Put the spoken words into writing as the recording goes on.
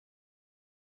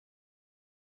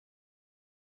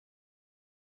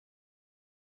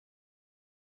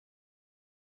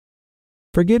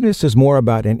Forgiveness is more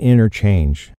about an inner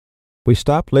change. We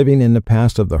stop living in the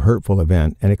past of the hurtful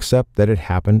event and accept that it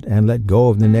happened and let go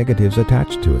of the negatives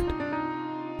attached to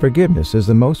it. Forgiveness is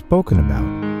the most spoken about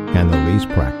and the least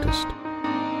practiced.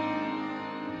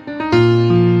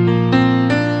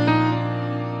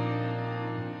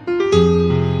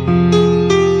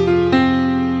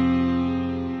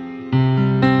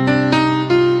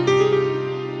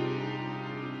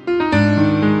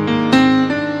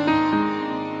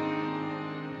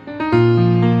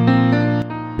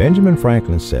 Benjamin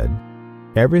Franklin said,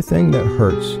 "Everything that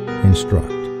hurts,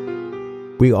 instruct."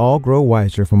 We all grow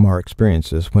wiser from our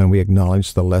experiences when we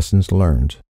acknowledge the lessons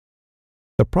learned.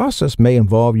 The process may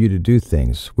involve you to do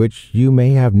things which you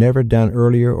may have never done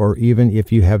earlier, or even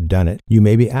if you have done it, you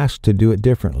may be asked to do it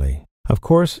differently. Of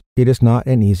course, it is not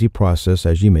an easy process,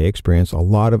 as you may experience a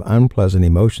lot of unpleasant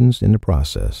emotions in the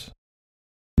process.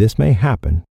 This may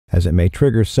happen, as it may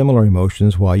trigger similar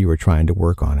emotions while you are trying to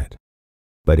work on it.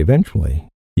 But eventually,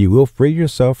 you will free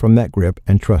yourself from that grip,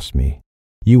 and trust me,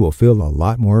 you will feel a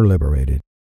lot more liberated.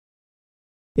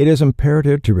 It is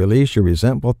imperative to release your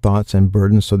resentful thoughts and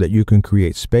burdens so that you can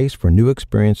create space for new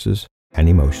experiences and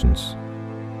emotions.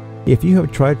 If you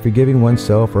have tried forgiving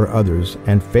oneself or others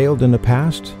and failed in the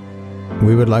past,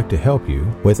 we would like to help you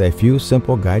with a few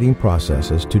simple guiding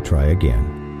processes to try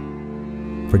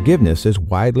again. Forgiveness is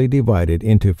widely divided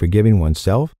into forgiving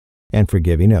oneself and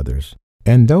forgiving others.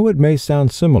 And though it may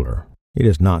sound similar, it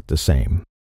is not the same.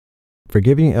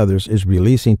 Forgiving others is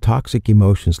releasing toxic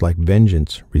emotions like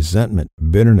vengeance, resentment,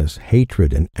 bitterness,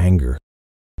 hatred, and anger.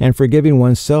 And forgiving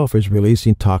oneself is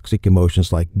releasing toxic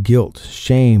emotions like guilt,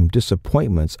 shame,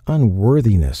 disappointments,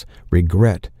 unworthiness,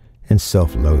 regret, and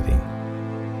self-loathing.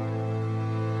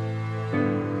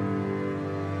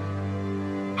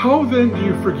 How then do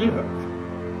you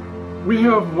forgive? We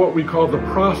have what we call the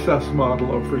process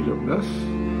model of forgiveness,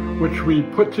 which we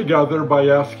put together by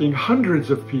asking hundreds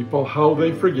of people how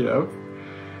they forgive.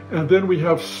 And then we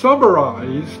have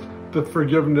summarized the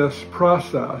forgiveness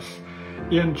process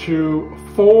into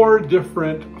 4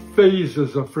 different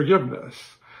phases of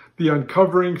forgiveness: the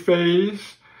uncovering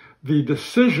phase, the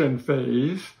decision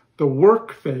phase, the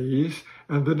work phase,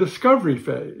 and the discovery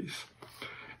phase.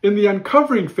 In the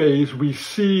uncovering phase, we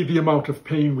see the amount of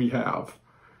pain we have.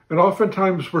 And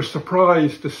oftentimes we're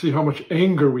surprised to see how much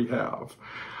anger we have,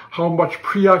 how much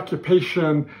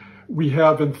preoccupation we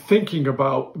have in thinking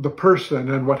about the person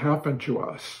and what happened to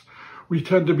us. We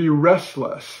tend to be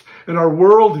restless, and our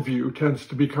worldview tends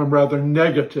to become rather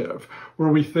negative, where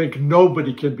we think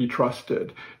nobody can be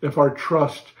trusted if our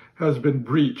trust has been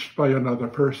breached by another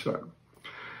person.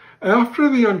 After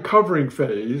the uncovering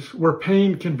phase, where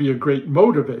pain can be a great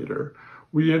motivator,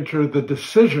 we enter the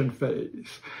decision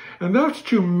phase. And that's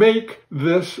to make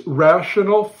this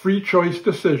rational, free choice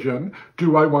decision: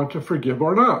 do I want to forgive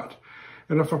or not?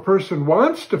 And if a person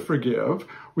wants to forgive,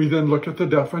 we then look at the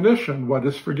definition. What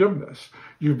is forgiveness?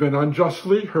 You've been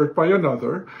unjustly hurt by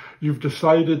another. You've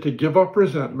decided to give up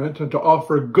resentment and to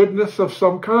offer goodness of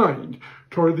some kind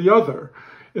toward the other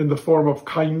in the form of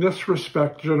kindness,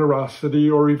 respect, generosity,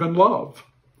 or even love.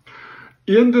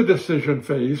 In the decision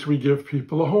phase, we give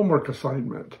people a homework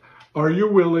assignment. Are you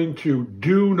willing to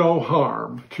do no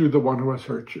harm to the one who has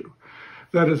hurt you?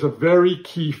 That is a very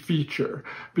key feature,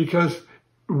 because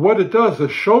what it does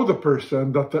is show the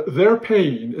person that their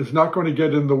pain is not going to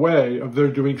get in the way of their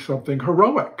doing something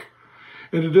heroic.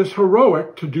 And it is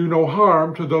heroic to do no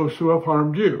harm to those who have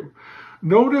harmed you.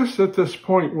 Notice at this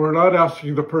point, we're not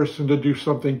asking the person to do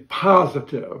something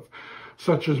positive,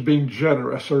 such as being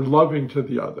generous or loving to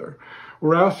the other.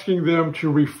 We're asking them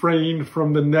to refrain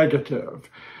from the negative.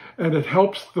 And it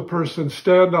helps the person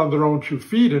stand on their own 2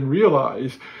 feet and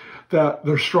realize that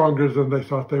they're stronger than they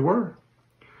thought they were.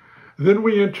 Then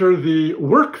we enter the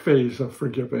work phase of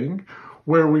forgiving,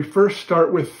 where we first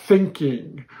start with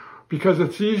thinking, because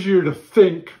it's easier to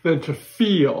think than to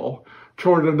feel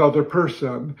toward another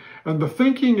person. And the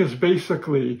thinking is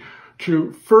basically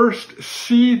to first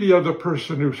see the other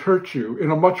person who's hurt you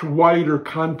in a much wider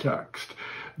context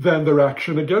than their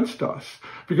action against us,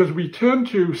 because we tend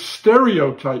to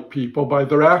stereotype people by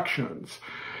their actions.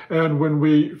 And when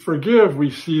we forgive, we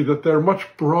see that they're much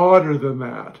broader than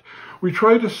that. We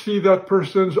try to see that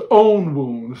person's own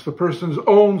wounds, the person's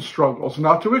own struggles,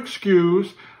 not to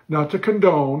excuse, not to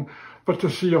condone, but to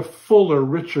see a fuller,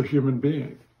 richer human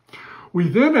being. We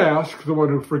then ask the one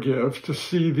who forgives to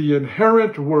see the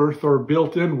inherent worth or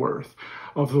built-in worth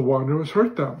of the one who has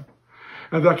hurt them.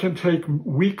 And that can take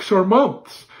weeks or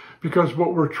months, because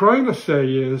what we're trying to say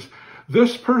is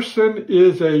this person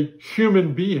is a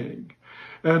human being.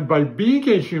 And by being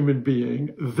a human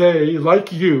being, they,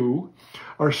 like you,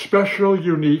 are special,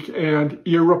 unique, and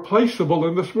irreplaceable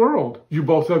in this world. You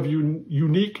both have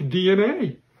unique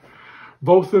DNA.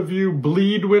 Both of you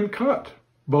bleed when cut.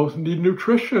 Both need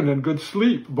nutrition and good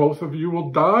sleep. Both of you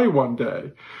will die one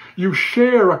day. You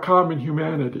share a common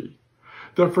humanity.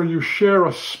 Therefore, you share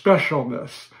a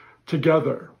specialness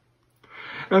together.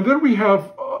 And then we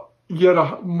have yet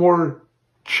a more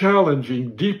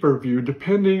challenging, deeper view,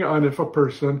 depending on if a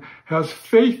person has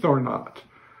faith or not.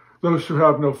 Those who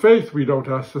have no faith, we don't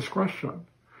ask this question.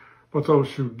 But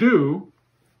those who do,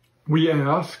 we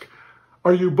ask,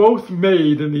 are you both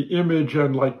made in the image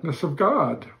and likeness of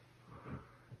God?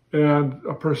 And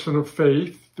a person of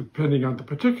faith, depending on the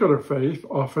particular faith,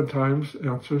 oftentimes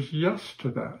answers yes to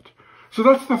that. So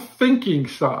that's the thinking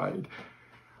side.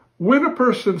 When a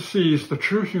person sees the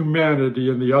true humanity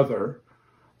in the other,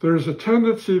 there's a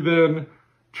tendency then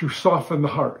to soften the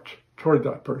heart toward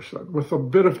that person with a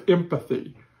bit of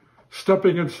empathy,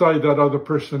 stepping inside that other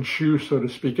person's shoes, so to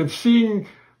speak, and seeing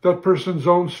that person's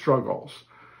own struggles,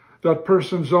 that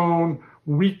person's own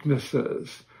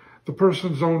weaknesses, the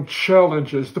person's own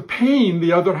challenges, the pain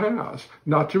the other has,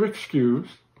 not to excuse.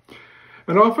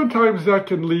 And oftentimes that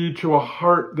can lead to a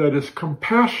heart that is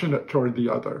compassionate toward the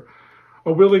other,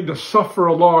 a willing to suffer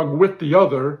along with the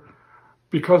other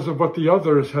because of what the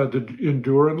other has had to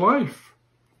endure in life.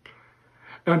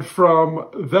 And from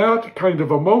that kind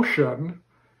of emotion,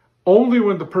 only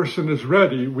when the person is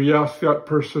ready, we ask that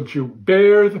person to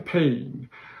bear the pain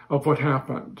of what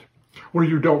happened, where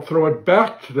you don't throw it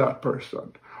back to that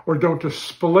person, or don't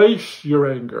displace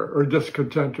your anger or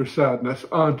discontent or sadness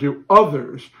onto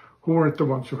others who weren't the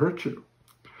ones who hurt you.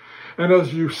 And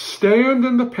as you stand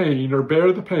in the pain or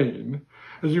bear the pain,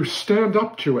 as you stand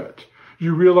up to it,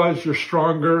 you realize you're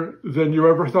stronger than you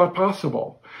ever thought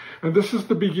possible. And this is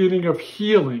the beginning of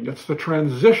healing. It's the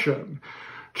transition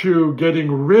to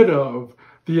getting rid of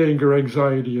the anger,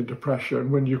 anxiety, and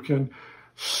depression, when you can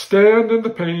stand in the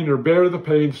pain or bear the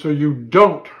pain so you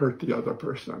don't hurt the other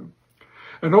person.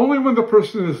 And only when the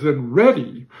person is then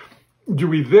ready do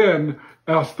we then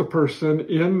ask the person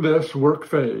in this work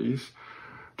phase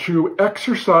to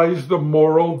exercise the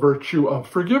moral virtue of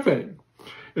forgiving.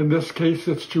 In this case,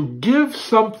 it's to give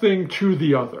something to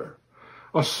the other,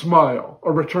 a smile,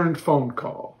 a returned phone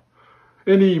call,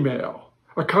 an email,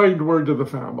 a kind word to the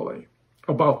family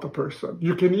about the person.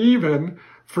 You can even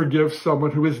forgive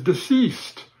someone who is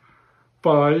deceased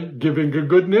by giving a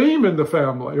good name in the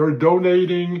family or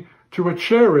donating to a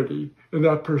charity in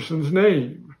that person's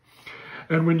name.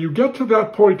 And when you get to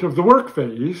that point of the work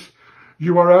phase,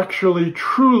 you are actually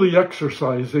truly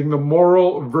exercising the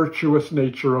moral, virtuous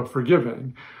nature of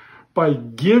forgiving by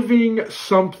giving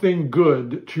something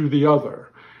good to the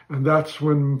other. And that's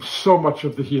when so much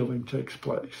of the healing takes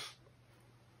place.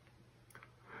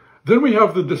 Then we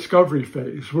have the discovery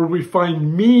phase, where we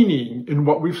find meaning in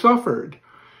what we've suffered.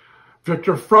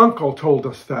 Viktor Frankl told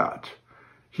us that.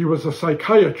 He was a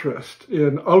psychiatrist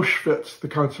in Auschwitz, the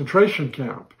concentration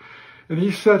camp. And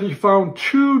he said he found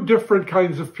two different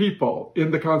kinds of people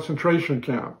in the concentration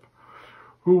camp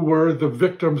who were the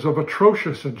victims of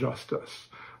atrocious injustice.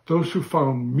 Those who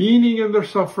found meaning in their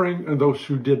suffering and those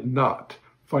who did not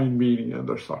find meaning in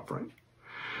their suffering.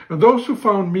 And those who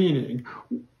found meaning,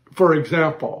 for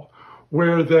example,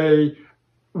 where they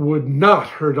would not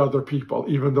hurt other people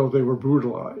even though they were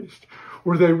brutalized,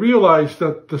 where they realized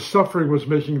that the suffering was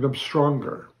making them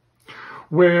stronger,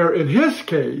 where in his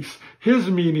case, his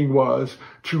meaning was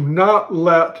to not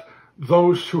let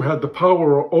those who had the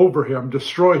power over him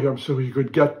destroy him so he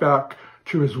could get back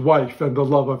to his wife and the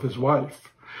love of his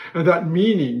wife. And that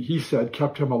meaning, he said,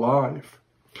 kept him alive.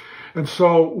 And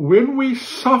so when we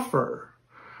suffer,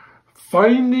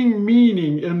 finding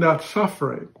meaning in that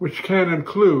suffering, which can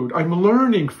include, I'm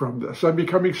learning from this, I'm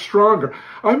becoming stronger,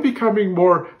 I'm becoming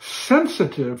more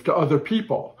sensitive to other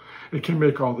people, it can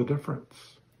make all the difference.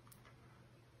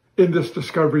 In this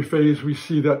discovery phase, we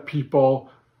see that people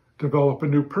develop a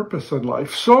new purpose in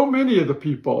life. So many of the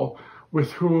people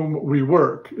with whom we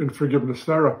work in forgiveness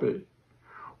therapy,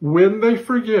 when they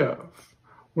forgive,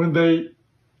 when they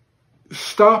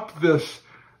stop this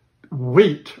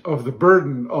weight of the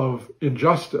burden of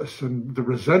injustice and the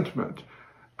resentment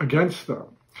against them,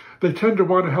 they tend to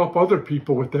want to help other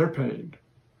people with their pain.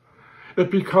 It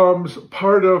becomes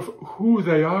part of who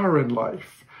they are in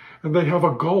life, and they have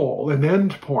a goal, an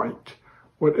end point,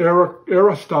 what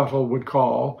Aristotle would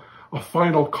call a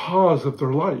final cause of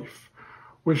their life,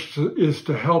 which is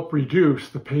to help reduce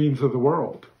the pains of the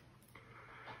world.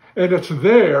 And it's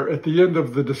there at the end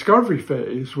of the discovery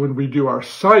phase, when we do our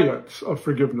science of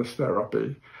forgiveness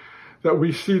therapy, that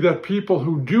we see that people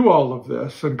who do all of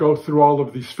this and go through all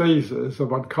of these phases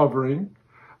of uncovering,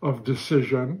 of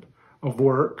decision, of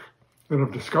work, and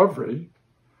of discovery,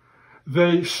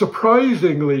 they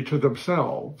surprisingly to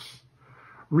themselves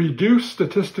reduce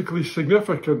statistically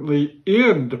significantly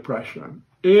in depression,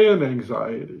 in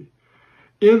anxiety,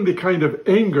 in the kind of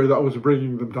anger that was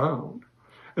bringing them down.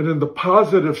 And in the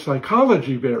positive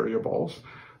psychology variables,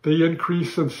 they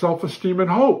increase in self-esteem and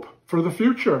hope for the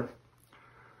future.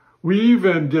 We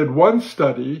even did one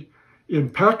study in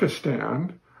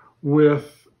Pakistan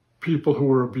with people who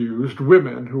were abused,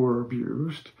 women who were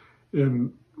abused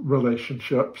in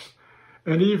relationships.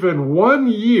 And even 1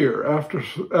 year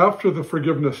after the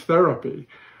forgiveness therapy,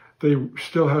 they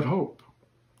still had hope.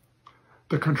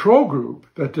 The control group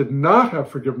that did not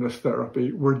have forgiveness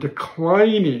therapy were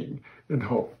declining in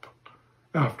hope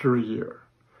after a year.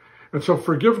 And so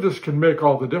forgiveness can make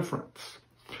all the difference.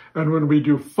 And when we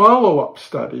do follow-up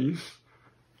studies,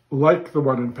 like the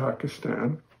one in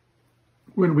Pakistan,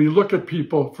 when we look at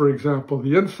people, for example,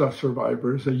 the incest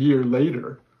survivors a year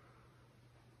later,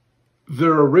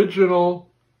 their original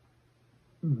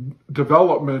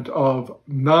development of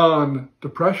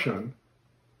non-depression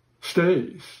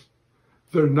stays.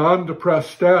 Their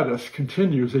non-depressed status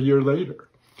continues a year later.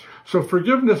 So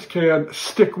forgiveness can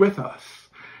stick with us.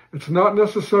 It's not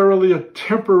necessarily a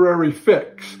temporary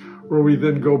fix where we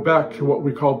then go back to what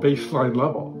we call baseline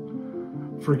level.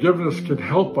 Forgiveness can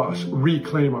help us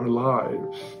reclaim our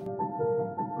lives.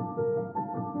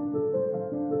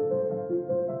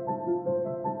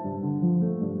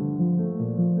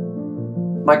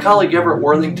 My colleague Everett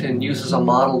Worthington uses a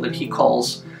model that he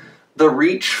calls the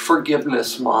Reach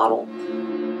Forgiveness model.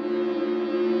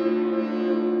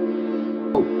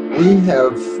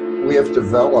 We have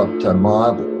developed a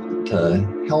model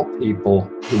to help people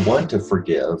who want to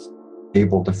forgive,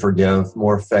 able to forgive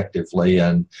more effectively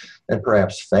and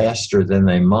perhaps faster than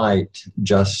they might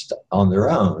just on their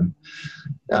own.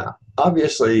 Now,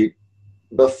 obviously,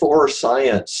 before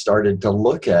science started to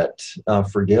look at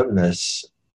forgiveness,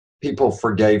 people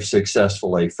forgave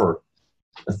successfully for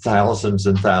thousands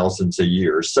and thousands of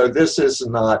years. So this is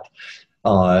not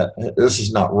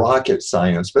rocket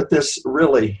science, but this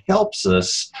really helps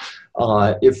us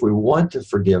if we want to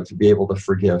forgive, to be able to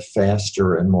forgive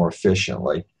faster and more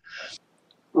efficiently.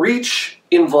 Reach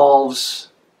involves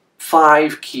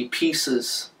 5 key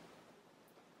pieces: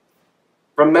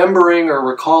 remembering or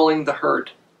recalling the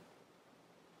hurt,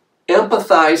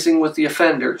 empathizing with the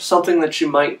offender, something that you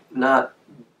might not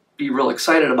be real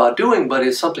excited about doing, but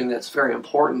is something that's very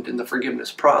important in the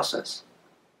forgiveness process.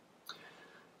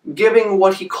 Giving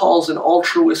what he calls an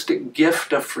altruistic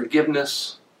gift of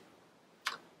forgiveness,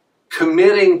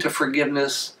 committing to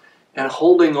forgiveness, and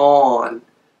holding on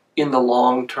in the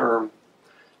long term.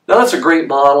 Now that's a great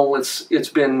model. It's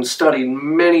been studied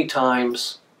many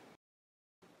times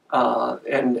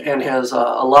and has a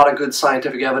lot of good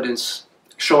scientific evidence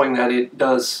showing that it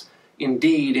does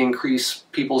indeed increase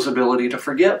people's ability to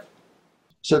forgive.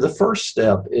 So the first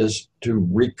step is to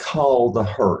recall the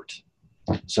hurt.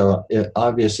 So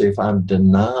obviously, if I'm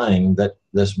denying that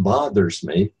this bothers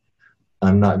me,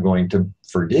 I'm not going to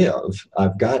forgive.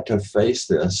 I've got to face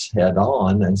this head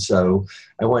on. And so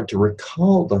I want to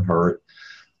recall the hurt,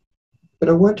 but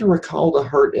I want to recall the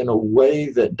hurt in a way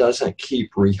that doesn't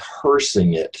keep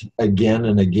rehearsing it again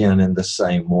and again in the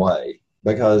same way.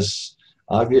 Because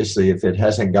obviously, if it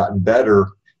hasn't gotten better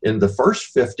in the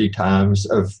first 50 times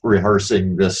of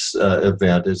rehearsing this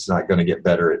event, it's not going to get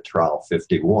better at trial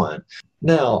 51.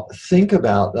 Now, think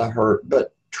about the hurt,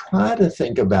 but try to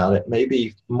think about it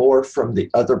maybe more from the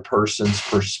other person's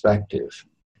perspective.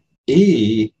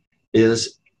 E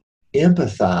is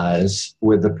empathize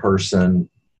with the person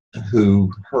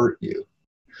who hurt you.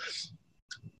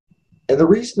 And the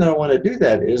reason I want to do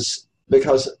that is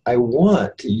because I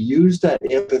want to use that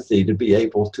empathy to be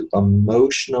able to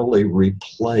emotionally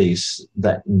replace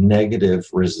that negative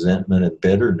resentment and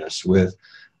bitterness with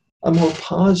a more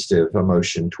positive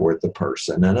emotion toward the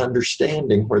person, and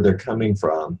understanding where they're coming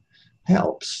from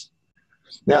helps.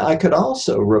 Now, I could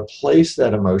also replace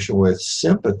that emotion with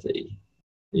sympathy.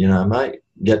 You know, I might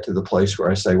get to the place where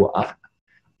I say, well,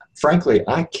 frankly,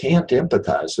 I can't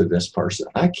empathize with this person.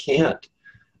 I can't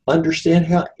understand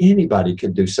how anybody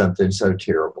could do something so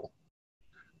terrible.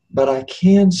 But I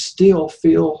can still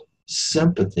feel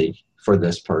sympathy for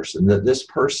this person, that this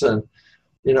person,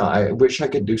 you know, I wish I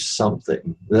could do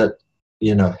something that,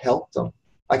 you know, help them.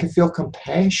 I can feel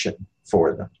compassion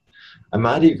for them. I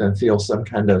might even feel some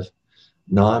kind of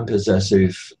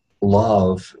non-possessive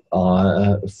love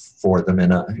for them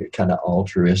in a kind of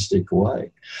altruistic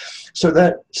way. So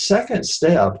that second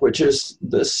step, which is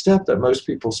the step that most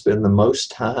people spend the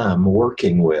most time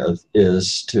working with,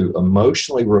 is to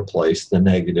emotionally replace the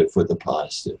negative with the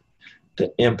positive,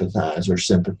 to empathize or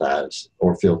sympathize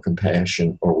or feel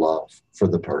compassion or love for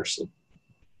the person.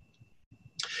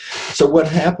 So what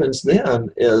happens then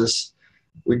is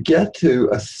we get to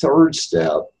a third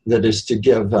step that is to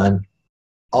give an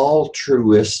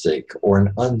altruistic or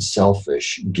an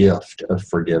unselfish gift of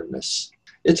forgiveness.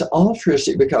 It's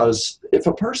altruistic because if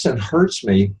a person hurts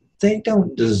me, they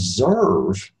don't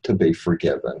deserve to be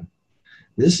forgiven.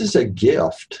 This is a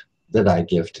gift that I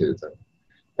give to them.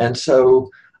 And so,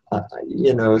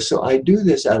 so I do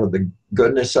this out of the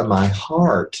goodness of my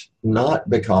heart, not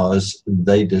because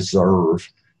they deserve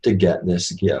to get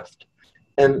this gift.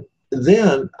 And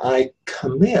then I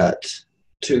commit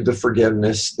to the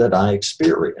forgiveness that I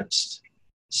experienced.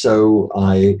 So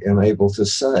I am able to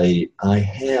say, I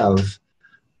have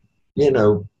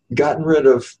gotten rid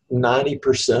of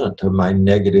 90% of my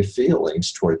negative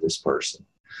feelings toward this person.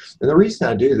 And the reason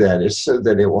I do that is so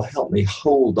that it will help me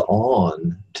hold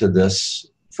on to this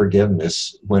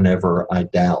forgiveness whenever I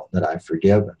doubt that I've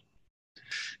forgiven.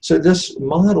 So this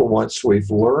model, once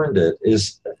we've learned it,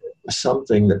 is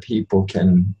something that people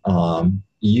can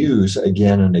use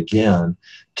again and again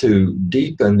to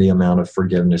deepen the amount of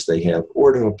forgiveness they have,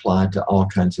 or to apply to all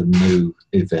kinds of new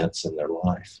events in their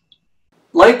life.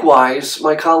 Likewise,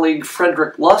 my colleague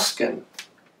Frederick Luskin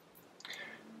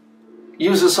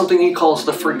uses something he calls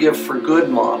the Forgive for Good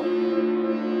model.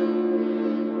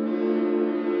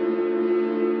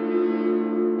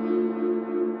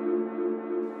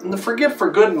 And the Forgive for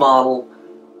Good model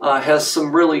has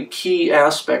some really key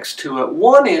aspects to it.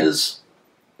 One is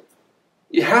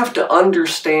you have to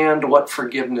understand what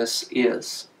forgiveness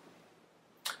is.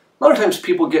 A lot of times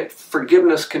people get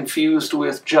forgiveness confused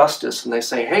with justice, and they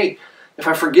say, hey, if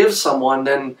I forgive someone,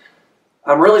 then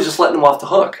I'm really just letting them off the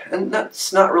hook. And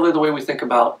that's not really the way we think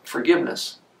about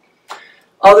forgiveness.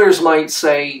 Others might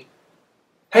say,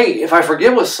 hey, if I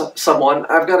forgive with someone,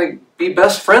 I've got to be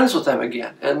best friends with them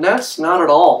again. And that's not at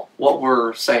all what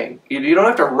we're saying. You don't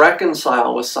have to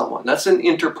reconcile with someone. That's an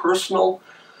interpersonal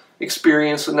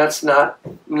experience, and that's not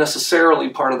necessarily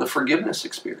part of the forgiveness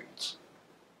experience.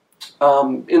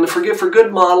 In the Forgive for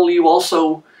Good model, you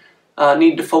also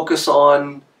need to focus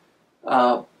on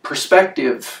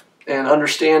perspective and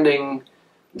understanding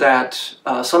that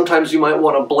sometimes you might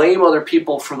want to blame other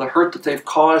people for the hurt that they've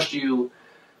caused you,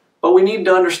 but we need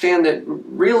to understand that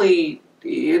really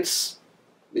it's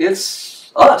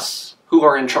us who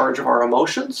are in charge of our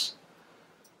emotions.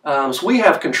 So we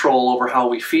have control over how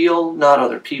we feel, not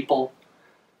other people.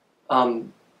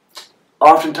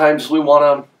 Oftentimes we want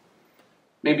to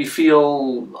maybe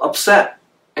feel upset,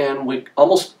 and we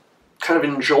almost kind of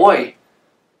enjoy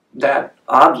that,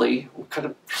 oddly, we kind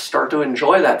of start to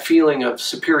enjoy that feeling of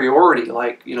superiority,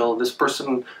 like, this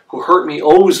person who hurt me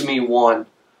owes me one.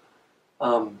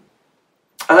 And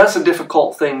that's a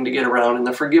difficult thing to get around. In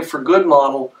the Forgive for Good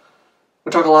model,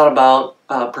 we talk a lot about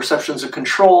perceptions of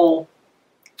control.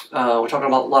 We're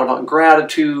talking a lot about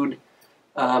gratitude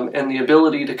and the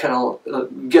ability to kind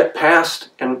of get past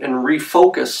and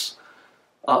refocus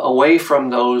away from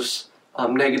those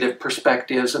negative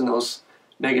perspectives and those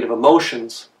negative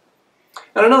emotions.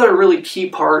 And another really key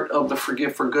part of the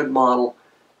Forgive for Good model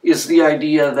is the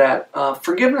idea that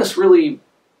forgiveness really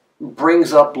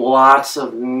brings up lots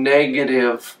of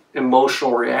negative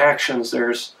emotional reactions.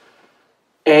 There's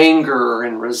anger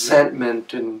and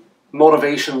resentment and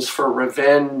motivations for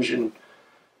revenge, and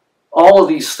all of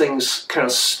these things kind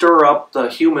of stir up the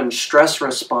human stress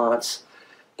response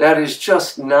that is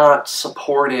just not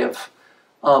supportive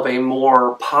of a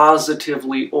more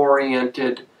positively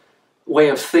oriented way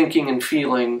of thinking and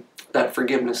feeling that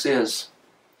forgiveness is.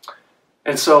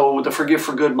 And so the Forgive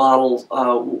for Good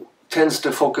model tends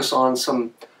to focus on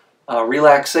some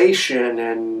relaxation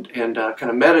and kind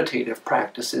of meditative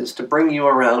practices to bring you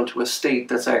around to a state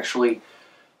that's actually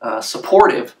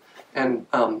supportive and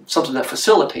something that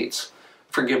facilitates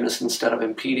forgiveness instead of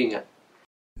impeding it.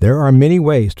 There are many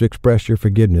ways to express your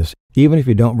forgiveness, even if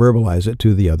you don't verbalize it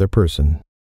to the other person.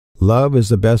 Love is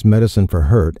the best medicine for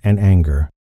hurt and anger.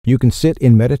 You can sit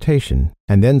in meditation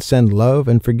and then send love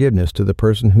and forgiveness to the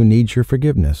person who needs your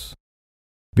forgiveness.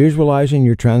 Visualizing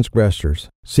your transgressors,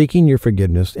 seeking your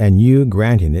forgiveness, and you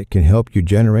granting it can help you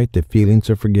generate the feelings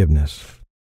of forgiveness.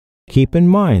 Keep in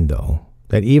mind, though,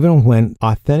 that even when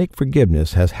authentic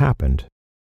forgiveness has happened,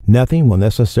 nothing will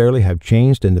necessarily have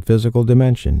changed in the physical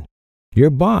dimension. Your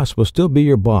boss will still be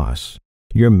your boss.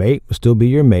 Your mate will still be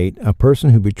your mate. A person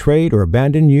who betrayed or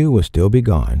abandoned you will still be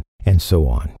gone. and so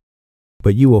on.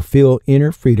 But you will feel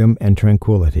inner freedom and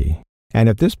tranquility. And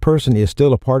if this person is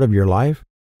still a part of your life,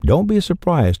 don't be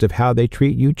surprised if how they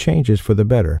treat you changes for the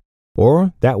better,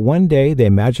 or that one day they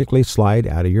magically slide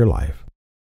out of your life.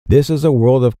 This is a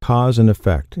world of cause and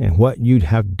effect, and what you'd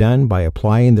have done by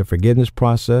applying the forgiveness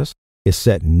process is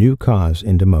set new cause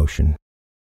into motion.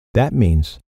 That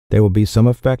means there will be some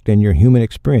effect in your human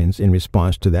experience in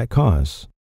response to that cause.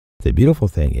 The beautiful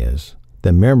thing is,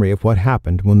 the memory of what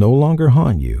happened will no longer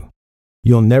haunt you.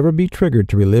 You'll never be triggered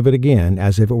to relive it again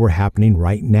as if it were happening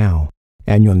right now,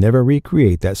 and you'll never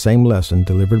recreate that same lesson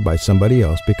delivered by somebody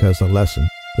else because the lesson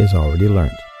is already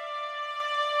learned.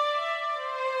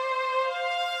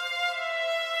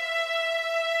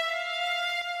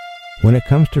 When it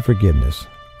comes to forgiveness,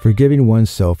 forgiving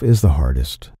oneself is the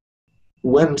hardest.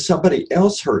 When somebody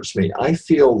else hurts me, I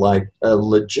feel like a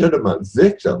legitimate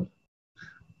victim.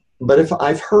 But if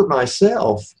I've hurt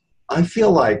myself, I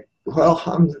feel like, well,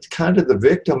 I'm kind of the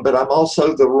victim, but I'm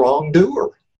also the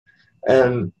wrongdoer.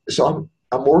 And so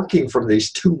I'm working from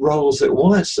these two roles at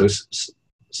once. So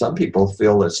some people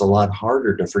feel it's a lot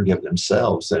harder to forgive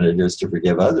themselves than it is to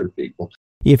forgive other people.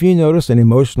 If you notice an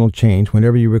emotional change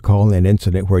whenever you recall an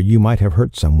incident where you might have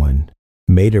hurt someone,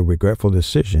 made a regretful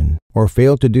decision, or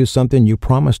failed to do something you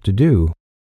promised to do,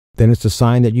 then it's a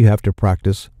sign that you have to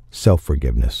practice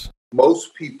self-forgiveness.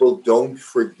 Most people don't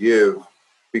forgive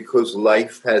because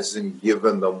life hasn't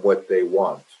given them what they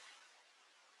want.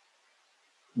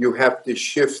 You have to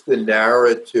shift the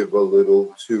narrative a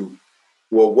little to,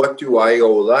 well, what do I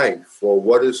owe life? Or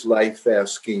what is life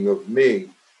asking of me?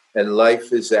 And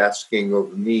life is asking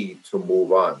of me to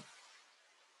move on.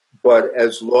 But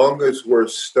as long as we're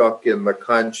stuck in the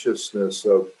consciousness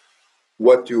of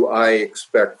what do I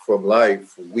expect from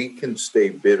life, we can stay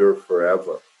bitter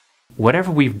forever.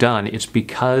 Whatever we've done, it's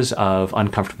because of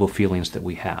uncomfortable feelings that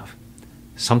we have.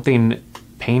 Something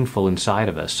painful inside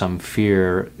of us, some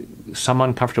fear, some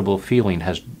uncomfortable feeling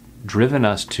has driven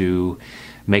us to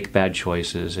make bad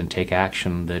choices and take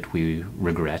action that we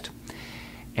regret.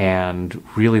 And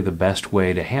really the best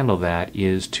way to handle that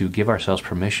is to give ourselves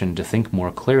permission to think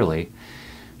more clearly,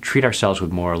 treat ourselves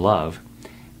with more love,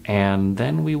 and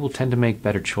then we will tend to make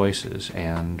better choices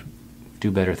and do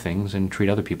better things and treat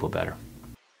other people better.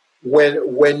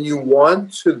 When you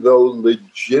want to, though,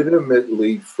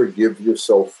 legitimately forgive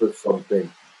yourself for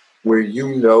something where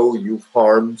you know you've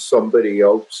harmed somebody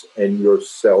else and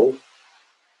yourself,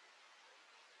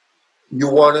 you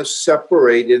want to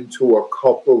separate into a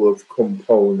couple of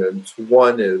components.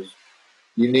 One is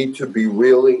you need to be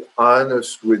really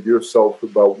honest with yourself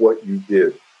about what you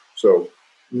did. So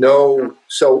no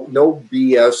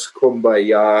BS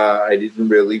kumbaya, I didn't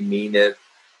really mean it.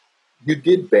 You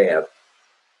did bad.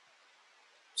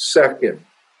 Second,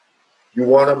 you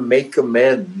want to make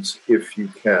amends if you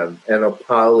can and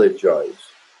apologize.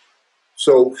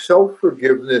 So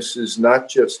self-forgiveness is not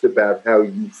just about how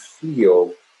you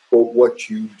feel, but what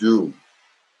you do.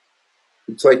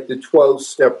 It's like the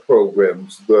 12-step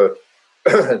programs.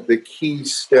 The key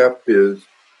step is,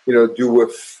 do a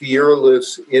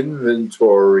fearless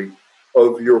inventory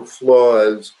of your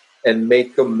flaws and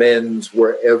make amends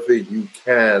wherever you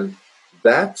can.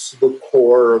 That's the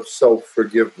core of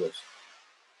self-forgiveness.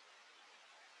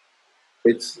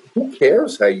 It's who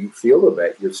cares how you feel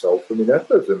about yourself? I mean, that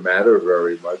doesn't matter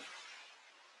very much.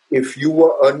 If you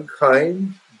were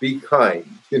unkind, be kind.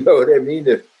 You know what I mean?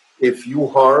 If you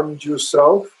harmed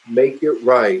yourself, make it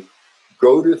right.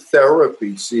 Go to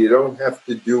therapy so you don't have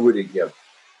to do it again.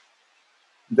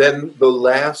 Then the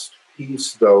last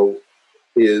piece, though,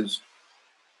 is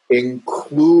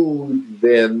include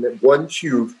then, once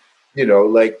you've,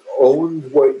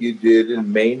 owned what you did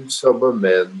and made some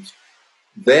amends,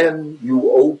 then you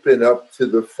open up to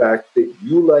the fact that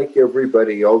you, like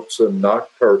everybody else, are not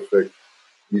perfect.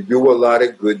 You do a lot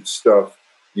of good stuff.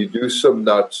 You do some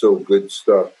not so good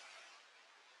stuff.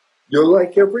 You're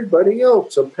like everybody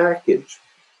else, a package.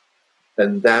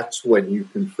 And that's when you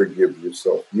can forgive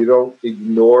yourself. You don't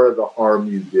ignore the harm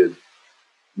you did.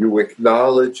 You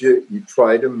acknowledge it. You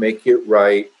try to make it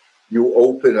right. You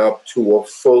open up to a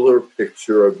fuller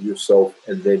picture of yourself,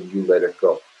 and then you let it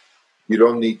go. You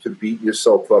don't need to beat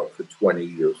yourself up for 20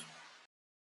 years.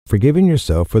 Forgiving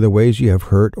yourself for the ways you have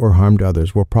hurt or harmed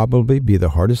others will probably be the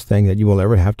hardest thing that you will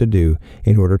ever have to do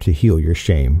in order to heal your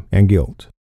shame and guilt.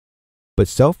 But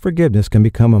self-forgiveness can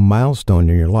become a milestone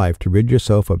in your life to rid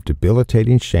yourself of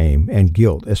debilitating shame and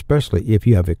guilt, especially if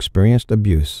you have experienced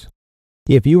abuse.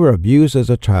 If you were abused as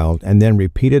a child and then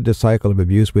repeated the cycle of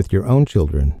abuse with your own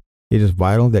children, it is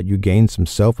vital that you gain some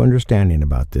self-understanding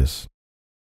about this.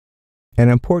 An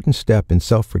important step in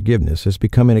self-forgiveness is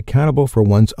becoming accountable for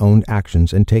one's own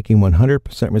actions and taking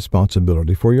 100%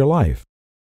 responsibility for your life.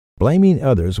 Blaming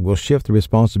others will shift the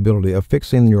responsibility of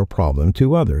fixing your problem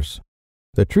to others.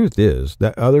 The truth is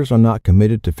that others are not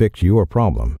committed to fix your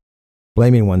problem.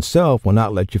 Blaming oneself will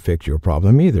not let you fix your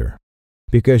problem either,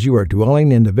 because you are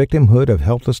dwelling in the victimhood of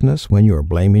helplessness when you are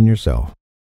blaming yourself.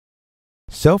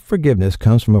 Self-forgiveness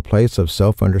comes from a place of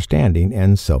self-understanding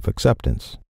and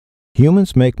self-acceptance.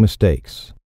 Humans make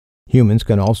mistakes. Humans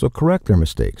can also correct their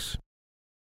mistakes.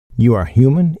 You are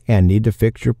human and need to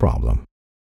fix your problem.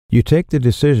 You take the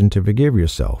decision to forgive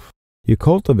yourself. You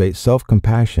cultivate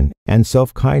self-compassion and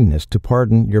self-kindness to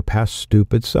pardon your past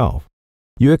stupid self.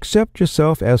 You accept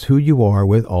yourself as who you are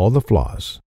with all the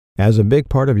flaws, as a big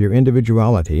part of your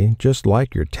individuality, just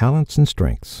like your talents and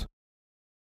strengths.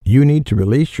 You need to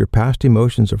release your past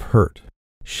emotions of hurt,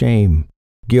 shame,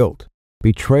 guilt,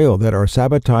 betrayal that are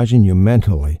sabotaging you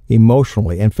mentally,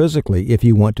 emotionally, and physically if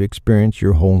you want to experience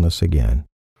your wholeness again.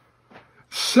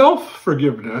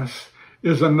 Self-forgiveness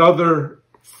is another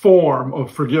form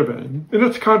of forgiving, and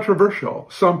it's controversial.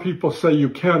 Some people say you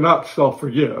cannot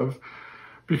self-forgive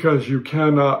because you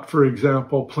cannot, for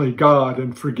example, play God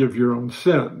and forgive your own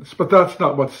sins. But that's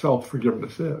not what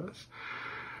self-forgiveness is.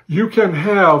 You can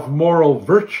have moral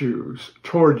virtues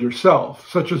toward yourself,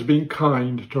 such as being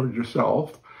kind toward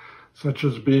yourself, such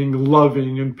as being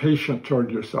loving and patient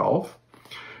toward yourself.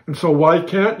 And so why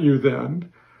can't you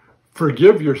then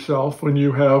forgive yourself when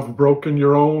you have broken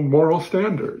your own moral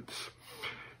standards?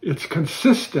 It's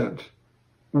consistent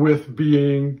with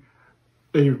being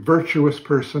a virtuous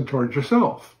person toward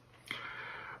yourself.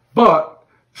 But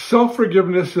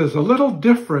self-forgiveness is a little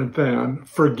different than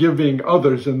forgiving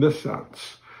others in this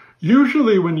sense.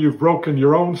 Usually when you've broken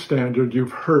your own standard,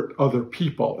 you've hurt other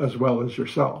people as well as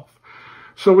yourself.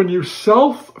 So when you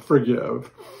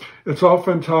self-forgive, it's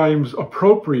oftentimes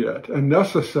appropriate and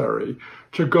necessary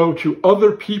to go to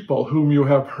other people whom you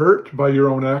have hurt by your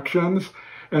own actions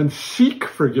and seek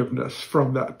forgiveness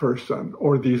from that person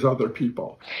or these other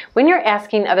people. When you're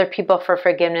asking other people for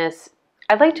forgiveness,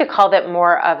 I'd like to call that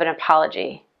more of an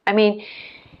apology. I mean,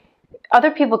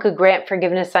 other people could grant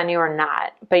forgiveness on you or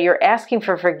not, but you're asking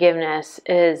for forgiveness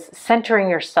is centering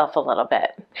yourself a little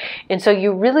bit. And so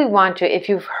you really want to, if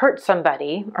you've hurt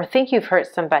somebody or think you've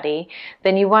hurt somebody,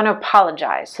 then you want to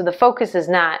apologize. So the focus is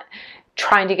not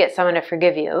trying to get someone to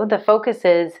forgive you. The focus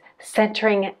is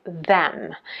centering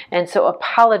them. And so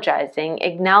apologizing,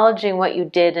 acknowledging what you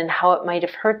did and how it might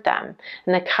have hurt them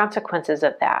and the consequences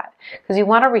of that. Because you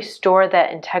want to restore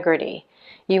that integrity.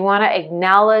 You want to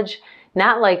acknowledge,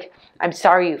 not like, I'm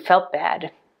sorry you felt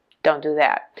bad. Don't do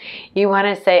that. You want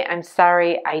to say, I'm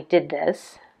sorry I did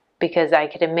this because I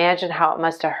could imagine how it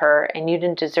must have hurt and you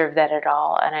didn't deserve that at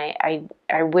all. And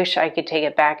I wish I could take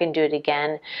it back and do it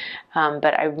again.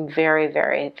 But I'm very,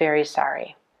 very, very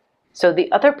sorry. So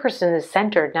the other person is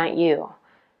centered, not you.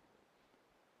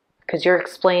 Because you're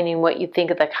explaining what you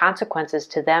think of the consequences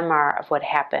to them are of what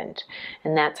happened.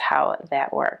 And that's how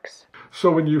that works.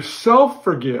 So when you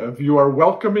self-forgive, you are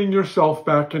welcoming yourself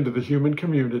back into the human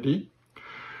community.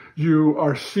 You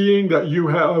are seeing that you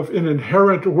have an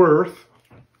inherent worth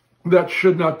that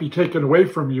should not be taken away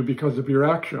from you because of your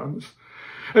actions.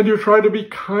 And you try to be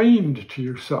kind to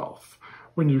yourself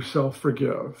when you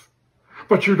self-forgive.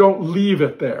 But you don't leave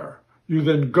it there. You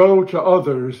then go to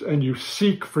others and you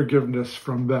seek forgiveness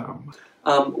from them.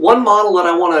 One model that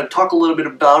I want to talk a little bit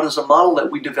about is a model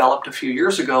that we developed a few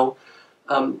years ago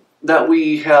that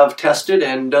we have tested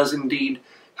and does indeed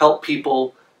help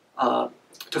people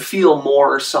to feel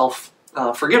more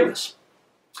self-forgiveness.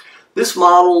 This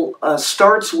model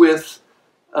starts with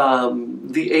the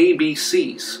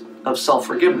ABCs of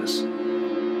self-forgiveness.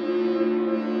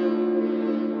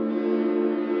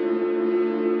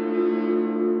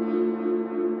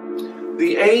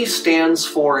 The A stands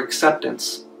for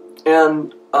acceptance,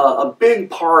 and a big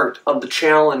part of the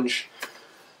challenge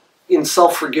in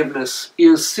self-forgiveness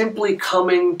is simply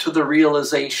coming to the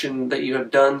realization that you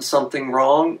have done something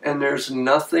wrong and there's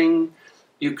nothing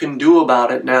you can do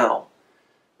about it now.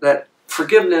 That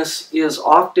forgiveness is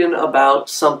often about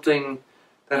something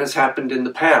that has happened in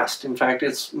the past. In fact,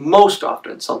 it's most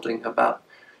often something about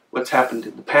what's happened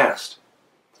in the past.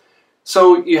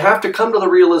 So you have to come to the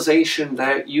realization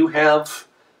that you have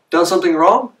done something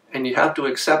wrong and you have to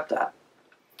accept that.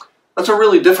 That's a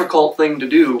really difficult thing to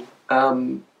do.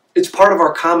 It's part of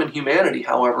our common humanity,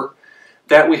 however,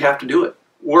 that we have to do it.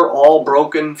 We're all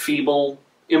broken, feeble,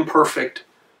 imperfect,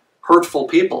 hurtful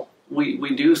people.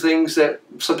 We do things that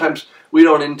sometimes we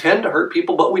don't intend to hurt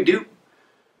people, but we do.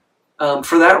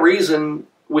 For that reason,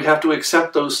 we have to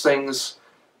accept those things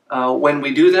when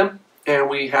we do them and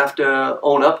we have to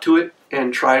own up to it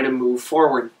and try to move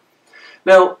forward.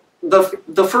 Now,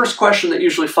 the first question that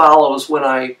usually follows when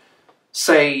I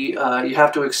say you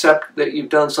have to accept that you've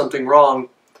done something wrong,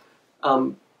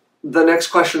 the next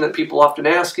question that people often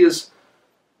ask is,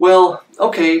 well,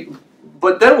 okay,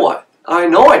 but then what? I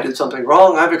know I did something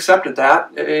wrong. I've accepted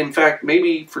that. In fact,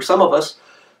 maybe for some of us,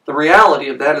 the reality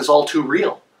of that is all too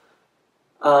real.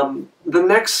 The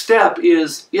next step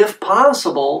is, if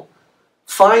possible,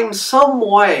 find some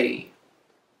way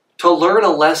to learn a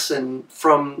lesson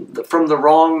from the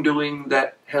wrongdoing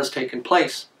that has taken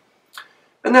place.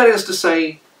 And that is to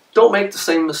say, don't make the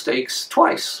same mistakes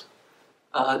twice.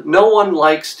 No one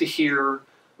likes to hear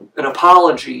an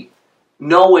apology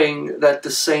knowing that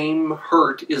the same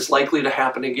hurt is likely to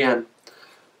happen again.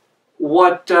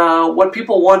 What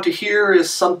people want to hear is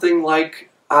something like,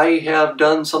 I have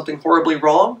done something horribly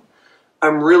wrong,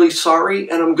 I'm really sorry,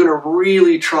 and I'm going to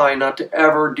really try not to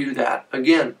ever do that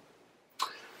again.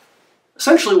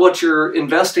 Essentially what you're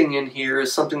investing in here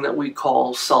is something that we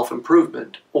call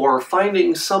self-improvement, or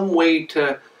finding some way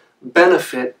to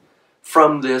benefit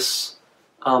from this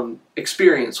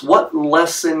experience. What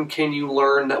lesson can you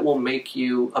learn that will make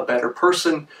you a better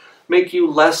person, make you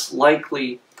less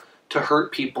likely to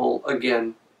hurt people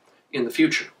again in the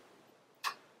future?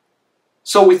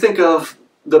 So we think of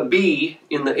the B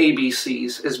in the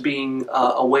ABCs as being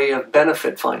a way of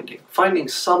benefit finding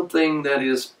something that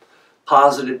is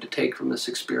positive to take from this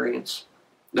experience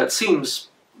that seems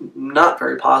not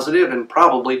very positive and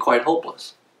probably quite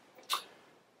hopeless.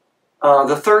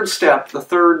 The third step, the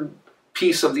third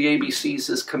piece of the ABCs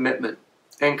is commitment.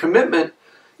 And commitment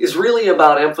is really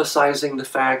about emphasizing the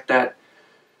fact that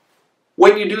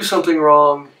when you do something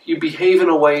wrong, you behave in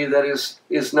a way that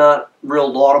is not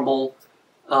real laudable.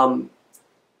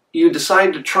 You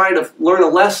decide to try to learn a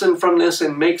lesson from this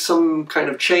and make some kind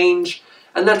of change,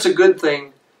 and that's a good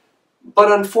thing. But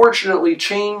unfortunately,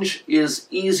 change is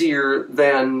easier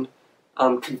than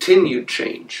continued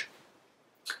change.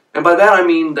 And by that I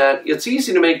mean that it's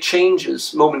easy to make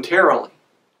changes momentarily.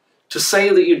 To say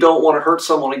that you don't want to hurt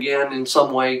someone again in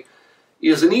some way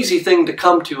is an easy thing to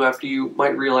come to after you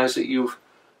might realize that you've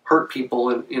hurt people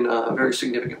in a very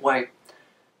significant way.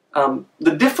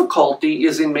 The difficulty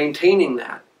is in maintaining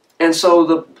that. And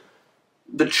so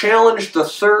the challenge, the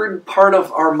third part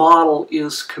of our model,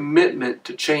 is commitment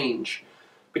to change.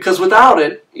 Because without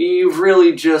it, you've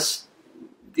really just,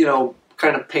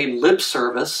 kind of paid lip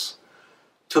service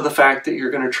to the fact that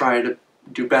you're going to try to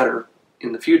do better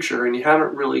in the future, and you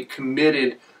haven't really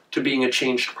committed to being a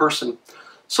changed person.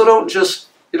 So don't just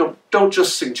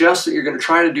suggest that you're going to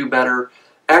try to do better.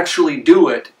 Actually do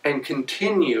it and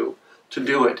continue to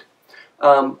do it.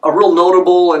 A real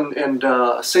notable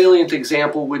and salient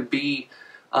example would be,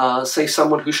 say,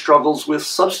 someone who struggles with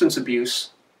substance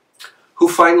abuse, who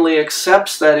finally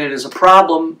accepts that it is a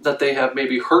problem, that they have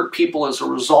maybe hurt people as a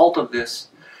result of this.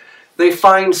 They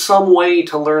find some way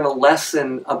to learn a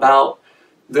lesson about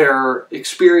their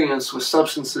experience with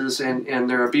substances and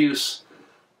their abuse.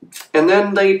 And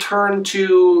then they turn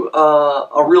to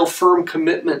a real firm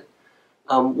commitment,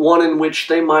 one in which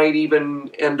they might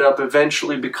even end up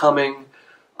eventually becoming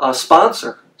a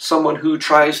sponsor, someone who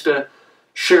tries to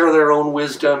share their own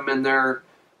wisdom and their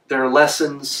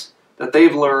lessons that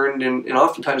they've learned in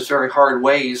oftentimes very hard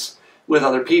ways with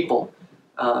other people.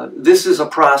 This is a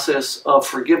process of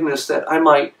forgiveness that I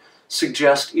might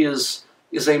suggest is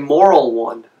a moral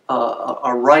one,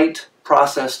 a right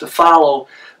process to follow,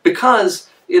 because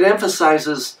it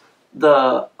emphasizes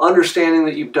the understanding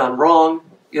that you've done wrong.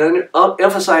 It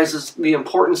emphasizes the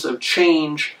importance of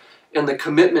change and the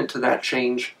commitment to that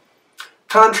change.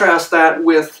 Contrast that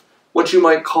with what you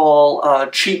might call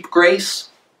cheap grace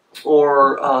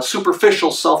or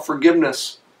superficial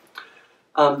self-forgiveness.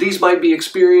 These might be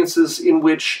experiences in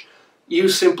which you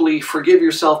simply forgive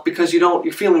yourself because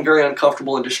you're feeling very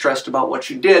uncomfortable and distressed about what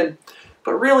you did,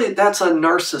 but really that's a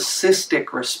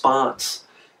narcissistic response,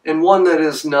 and one that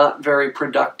is not very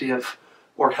productive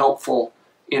or helpful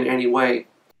in any way.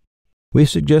 We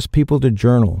suggest people to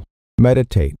journal,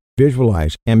 meditate,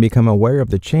 visualize, and become aware of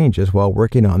the changes while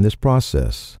working on this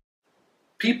process.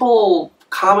 People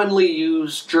commonly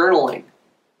use journaling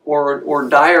or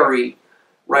diary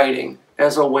writing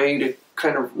as a way to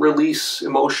kind of release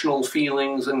emotional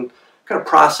feelings and kind of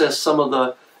process some of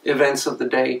the events of the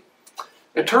day.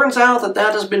 It turns out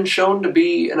that has been shown to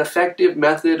be an effective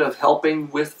method of helping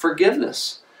with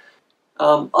forgiveness.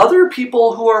 Other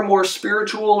people who are more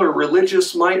spiritual or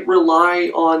religious might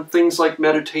rely on things like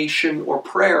meditation or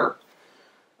prayer.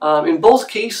 In both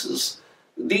cases,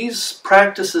 these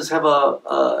practices have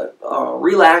a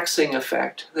relaxing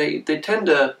effect. They tend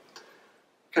to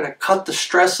kind of cut the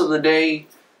stress of the day.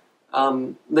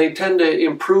 They tend to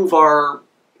improve our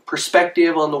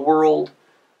perspective on the world,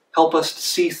 help us to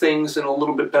see things in a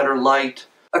little bit better light.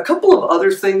 A couple of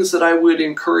other things that I would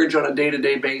encourage on a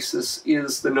day-to-day basis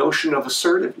is the notion of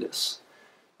assertiveness.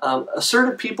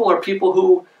 Assertive people are people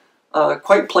who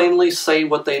quite plainly say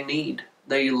what they need.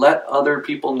 They let other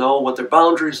people know what their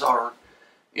boundaries are.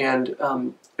 And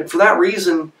for that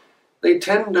reason, they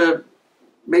tend to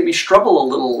maybe struggle a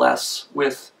little less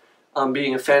with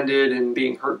being offended and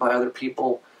being hurt by other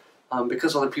people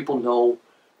because other people know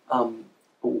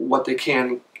what they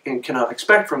can and cannot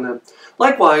expect from them.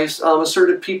 Likewise,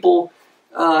 assertive people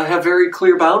have very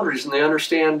clear boundaries, and they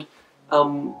understand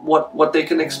what they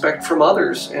can expect from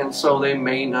others, and so they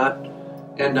may not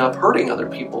end up hurting other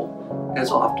people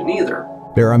as often either.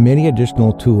 There are many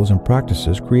additional tools and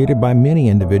practices created by many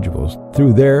individuals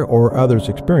through their or others'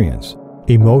 experience.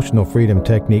 Emotional freedom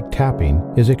technique tapping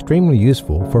is extremely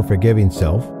useful for forgiving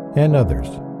self and others.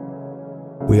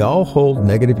 We all hold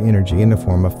negative energy in the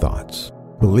form of thoughts,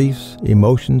 beliefs,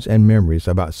 emotions, and memories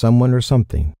about someone or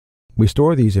something. We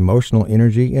store these emotional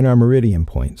energy in our meridian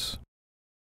points.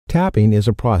 Tapping is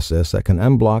a process that can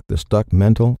unblock the stuck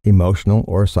mental, emotional,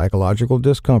 or psychological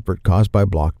discomfort caused by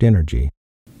blocked energy.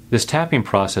 This tapping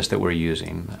process that we're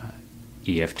using,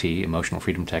 EFT, Emotional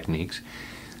Freedom Techniques,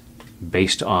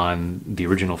 based on the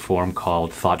original form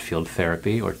called Thought Field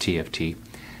Therapy, or TFT,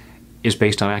 is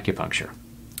based on acupuncture.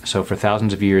 So for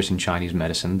thousands of years in Chinese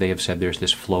medicine, they have said there's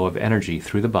this flow of energy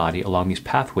through the body along these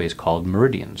pathways called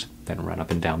meridians that run up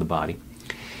and down the body.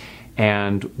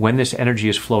 And when this energy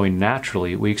is flowing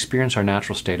naturally, we experience our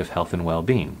natural state of health and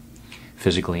well-being,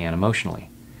 physically and emotionally.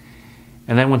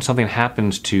 And then when something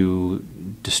happens to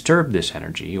disturb this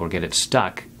energy or get it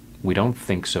stuck, we don't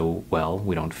think so well,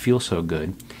 we don't feel so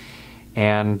good,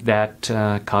 and that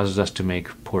causes us to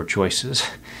make poor choices.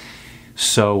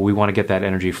 So we want to get that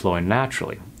energy flowing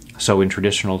naturally. So in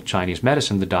traditional Chinese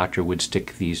medicine, the doctor would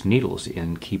stick these needles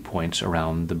in key points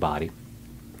around the body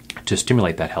to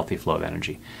stimulate that healthy flow of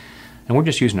energy. And we're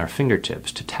just using our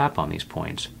fingertips to tap on these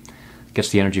points. It gets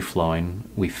the energy flowing,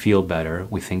 we feel better,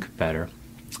 we think better,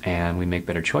 and we make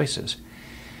better choices.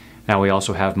 Now we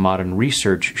also have modern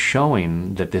research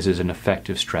showing that this is an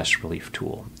effective stress relief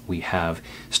tool. We have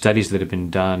studies that have been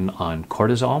done on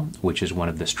cortisol, which is one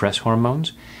of the stress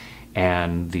hormones,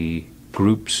 and the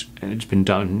groups, and it's been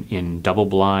done in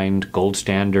double-blind, gold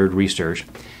standard research.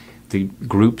 The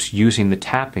groups using the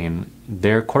tapping,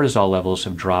 their cortisol levels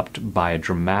have dropped by a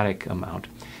dramatic amount,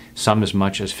 some as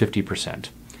much as 50%.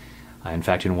 In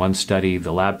fact, in one study,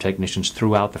 the lab technicians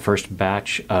threw out the first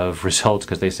batch of results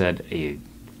because they said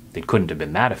they couldn't have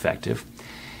been that effective.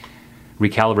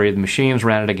 Recalibrated the machines,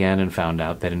 ran it again, and found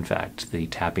out that, in fact, the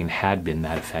tapping had been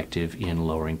that effective in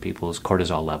lowering people's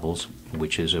cortisol levels,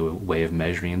 which is a way of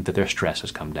measuring that their stress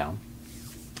has come down.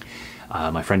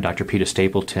 My friend Dr. Peter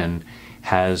Stapleton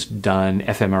has done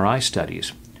fMRI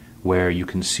studies where you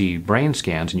can see brain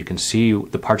scans and you can see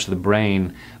the parts of the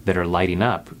brain that are lighting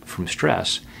up from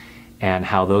stress and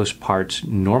how those parts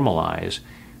normalize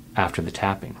after the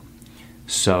tapping.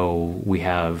 So we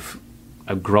have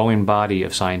a growing body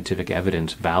of scientific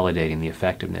evidence validating the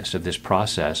effectiveness of this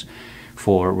process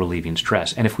for relieving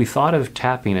stress. And if we thought of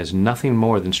tapping as nothing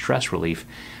more than stress relief,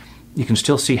 you can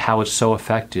still see how it's so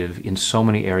effective in so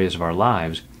many areas of our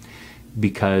lives,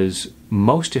 because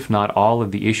most, if not all,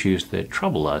 of the issues that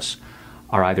trouble us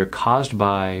are either caused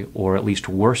by or at least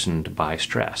worsened by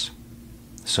stress.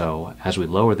 So as we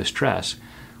lower the stress,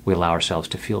 we allow ourselves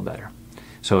to feel better.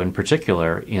 So in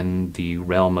particular, in the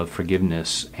realm of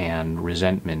forgiveness and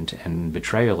resentment and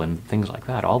betrayal and things like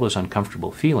that, all those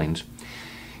uncomfortable feelings,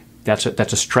 that's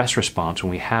a stress response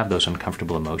when we have those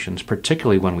uncomfortable emotions,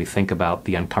 particularly when we think about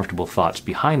the uncomfortable thoughts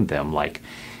behind them, like,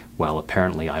 well,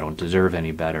 apparently I don't deserve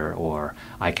any better, or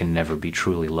I can never be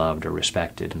truly loved or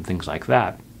respected, and things like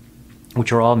that,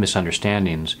 which are all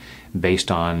misunderstandings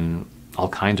based on all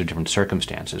kinds of different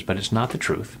circumstances, but it's not the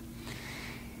truth.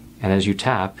 And as you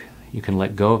tap, you can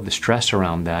let go of the stress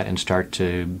around that and start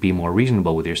to be more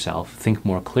reasonable with yourself, think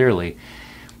more clearly,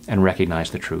 and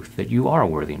recognize the truth that you are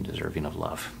worthy and deserving of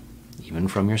love, even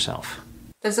from yourself.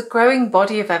 There's a growing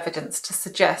body of evidence to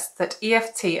suggest that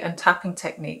EFT and tapping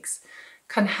techniques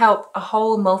can help a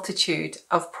whole multitude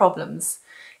of problems,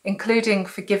 including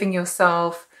forgiving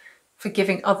yourself,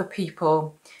 forgiving other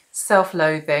people,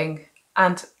 self-loathing,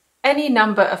 and any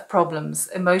number of problems,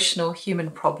 emotional human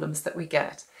problems that we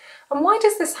get. And why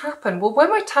does this happen? Well, when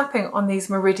we're tapping on these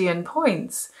meridian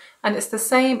points, and it's the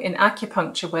same in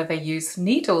acupuncture where they use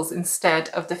needles instead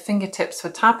of the fingertips for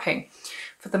tapping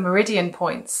for the meridian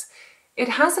points, it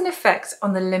has an effect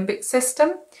on the limbic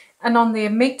system and on the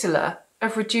amygdala,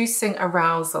 of reducing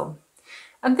arousal.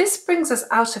 And this brings us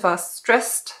out of our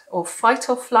stressed or fight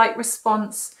or flight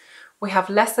response. We have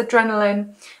less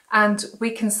adrenaline and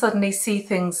we can suddenly see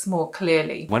things more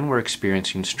clearly. When we're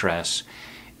experiencing stress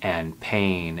and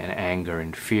pain and anger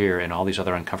and fear and all these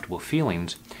other uncomfortable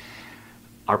feelings,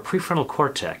 our prefrontal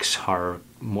cortex, our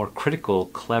more critical,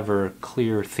 clever,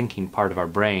 clear thinking part of our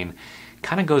brain,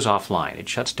 kind of goes offline. It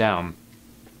shuts down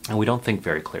and we don't think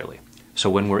very clearly. So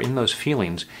when we're in those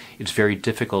feelings, it's very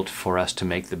difficult for us to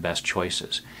make the best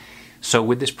choices. So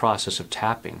with this process of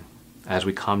tapping, as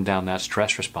we calm down that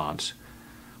stress response,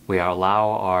 we allow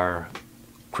our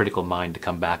critical mind to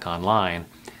come back online,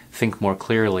 think more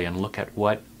clearly, and look at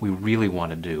what we really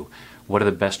want to do. What are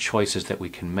the best choices that we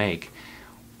can make?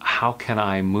 How can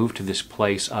I move to this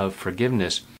place of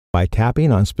forgiveness? By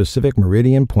tapping on specific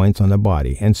meridian points on the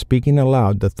body and speaking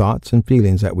aloud the thoughts and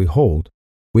feelings that we hold,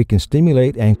 we can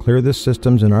stimulate and clear the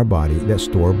systems in our body that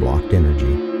store blocked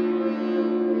energy.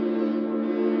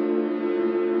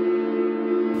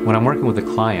 When I'm working with a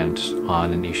client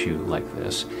on an issue like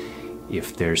this,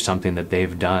 if there's something that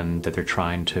they've done that they're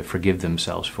trying to forgive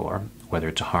themselves for, whether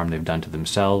it's a harm they've done to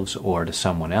themselves or to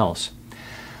someone else,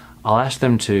 I'll ask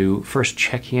them to first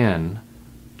check in.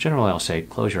 Generally, I'll say,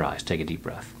 close your eyes, take a deep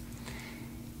breath,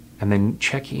 and then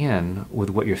check in with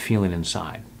what you're feeling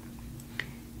inside.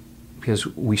 Because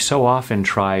we so often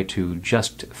try to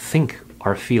just think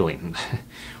our feelings.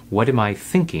 What am I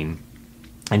thinking?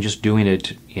 And just doing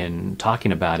it in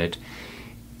talking about it.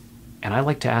 And I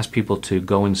like to ask people to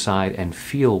go inside and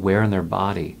feel where in their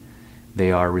body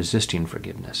they are resisting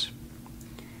forgiveness.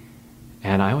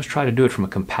 And I always try to do it from a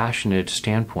compassionate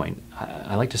standpoint.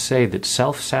 I like to say that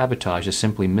self-sabotage is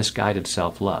simply misguided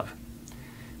self-love.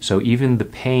 So even the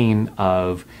pain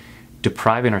of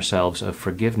depriving ourselves of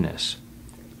forgiveness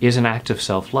is an act of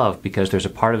self-love, because there's a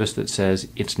part of us that says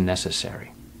it's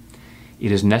necessary.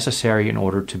 It is necessary in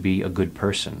order to be a good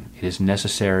person. It is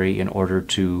necessary in order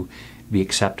to be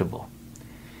acceptable.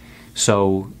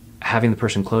 So having the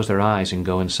person close their eyes and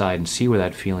go inside and see where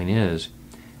that feeling is,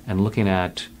 and looking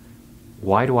at,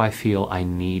 why do I feel I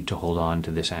need to hold on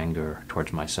to this anger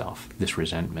towards myself, this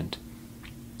resentment,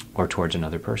 or towards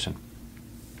another person?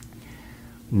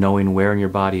 Knowing where in your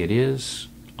body it is,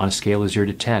 on a scale of 0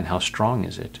 to 10, how strong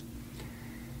is it?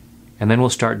 And then we'll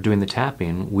start doing the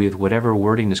tapping with whatever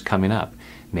wording is coming up.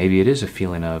 Maybe it is a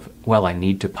feeling of, well, I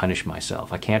need to punish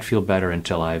myself. I can't feel better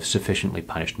until I've sufficiently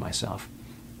punished myself.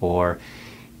 Or,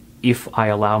 if I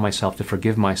allow myself to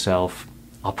forgive myself,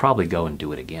 I'll probably go and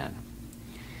do it again.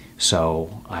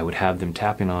 So I would have them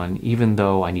tapping on, even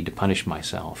though I need to punish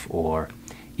myself, or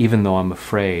even though I'm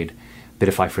afraid that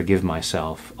if I forgive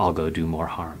myself, I'll go do more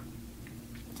harm.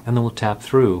 And then we'll tap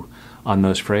through on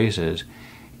those phrases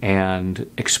and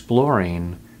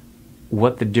exploring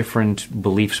what the different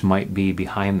beliefs might be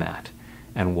behind that,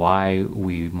 and why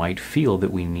we might feel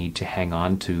that we need to hang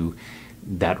on to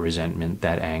that resentment,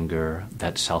 that anger,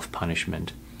 that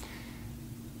self-punishment.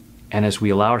 And as we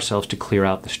allow ourselves to clear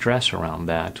out the stress around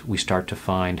that, we start to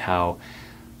find how,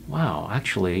 wow,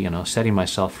 actually, setting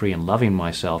myself free and loving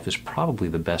myself is probably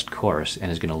the best course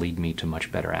and is going to lead me to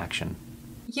much better action.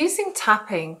 Using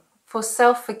tapping for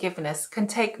self-forgiveness can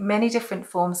take many different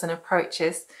forms and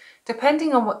approaches,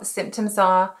 depending on what the symptoms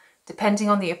are, depending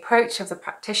on the approach of the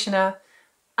practitioner,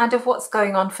 and of what's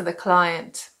going on for the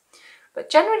client. But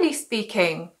generally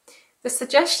speaking, the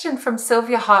suggestion from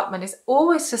Sylvia Hartman is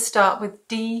always to start with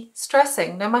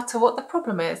de-stressing, no matter what the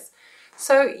problem is.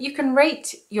 So you can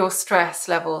rate your stress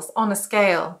levels on a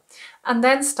scale and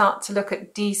then start to look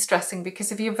at de-stressing,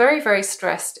 because if you're very, very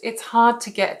stressed, it's hard to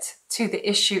get to the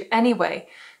issue anyway.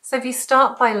 So if you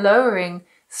start by lowering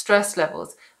stress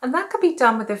levels, and that could be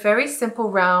done with a very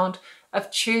simple round of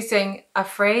choosing a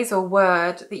phrase or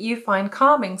word that you find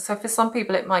calming. So for some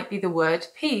people, it might be the word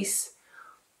peace,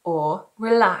 or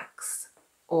relax,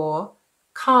 or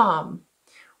calm,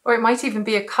 or it might even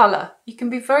be a color. You can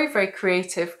be very, very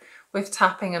creative with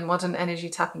tapping and modern energy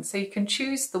tapping. So you can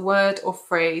choose the word or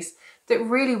phrase that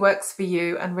really works for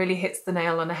you and really hits the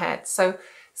nail on the head. So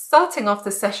starting off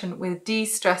the session with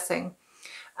de-stressing,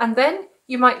 and then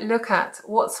you might look at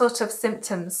what sort of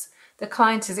symptoms the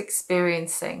client is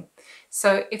experiencing.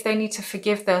 So if they need to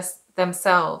forgive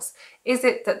themselves, is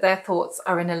it that their thoughts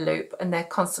are in a loop and they're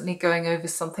constantly going over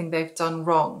something they've done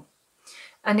wrong?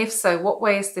 And if so, what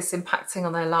way is this impacting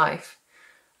on their life?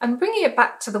 And bringing it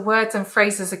back to the words and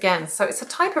phrases again. So it's a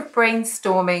type of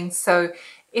brainstorming. So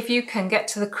if you can get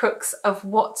to the crux of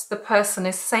what the person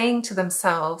is saying to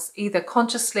themselves, either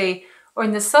consciously or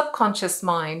in the subconscious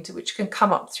mind, which can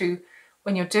come up through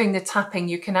when you're doing the tapping,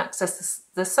 you can access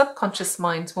the subconscious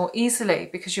mind more easily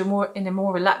because you're more in a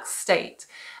more relaxed state.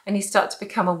 and you start to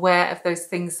become aware of those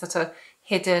things that are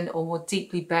hidden or more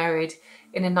deeply buried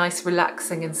in a nice,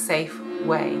 relaxing and safe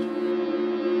way.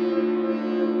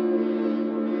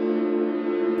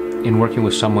 In working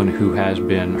with someone who has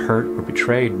been hurt or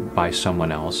betrayed by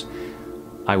someone else,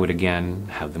 I would again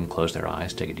have them close their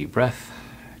eyes, take a deep breath,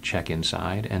 check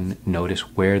inside, and notice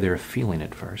where they're feeling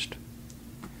it first.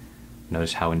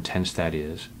 Notice how intense that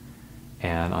is,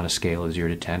 and on a scale of 0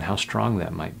 to 10, how strong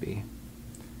that might be.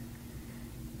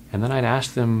 And then I'd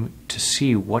ask them to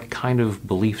see what kind of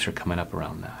beliefs are coming up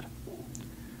around that.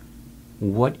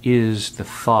 What is the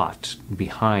thought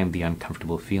behind the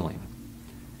uncomfortable feeling?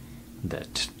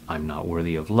 That I'm not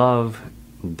worthy of love,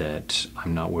 that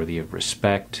I'm not worthy of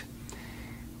respect,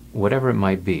 whatever it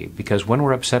might be. Because when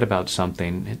we're upset about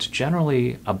something, it's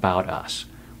generally about us.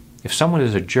 If someone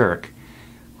is a jerk,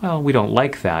 well, we don't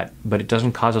like that, but it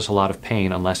doesn't cause us a lot of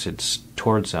pain unless it's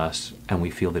towards us and we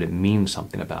feel that it means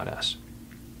something about us.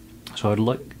 So I'd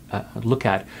look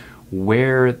at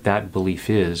where that belief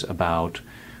is about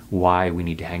why we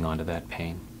need to hang on to that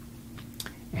pain.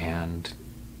 And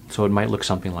so it might look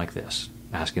something like this,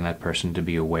 asking that person to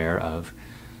be aware of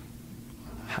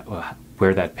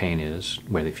where that pain is,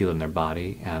 where they feel it in their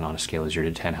body, and on a scale of 0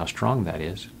 to 10, how strong that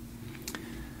is.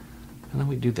 And then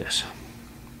we do this.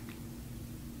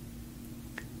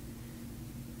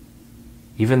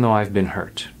 Even though I've been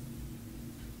hurt,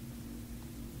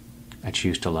 I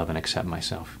choose to love and accept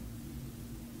myself.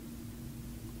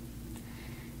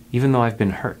 Even though I've been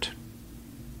hurt,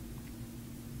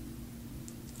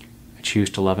 I choose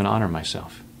to love and honor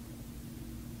myself.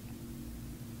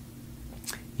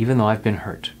 Even though I've been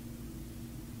hurt,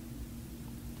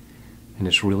 and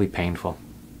it's really painful,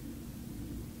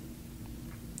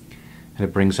 and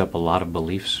it brings up a lot of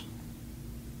beliefs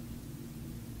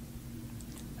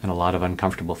and a lot of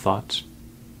uncomfortable thoughts.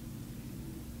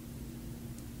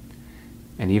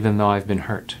 And even though I've been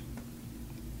hurt,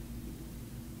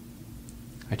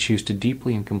 I choose to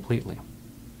deeply and completely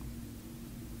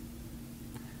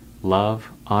love,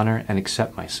 honor, and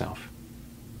accept myself.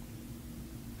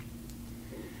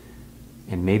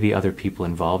 And maybe other people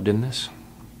involved in this,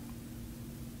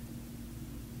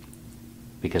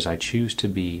 because I choose to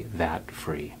be that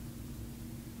free.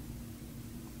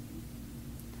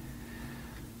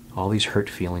 All these hurt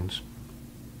feelings,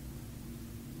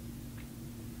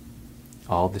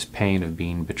 all this pain of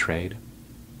being betrayed,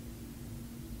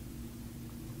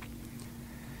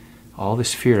 all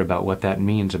this fear about what that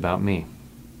means about me.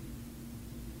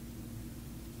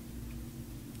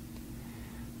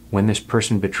 When this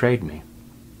person betrayed me,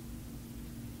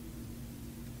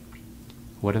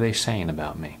 what are they saying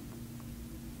about me?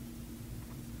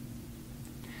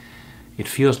 It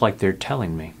feels like they're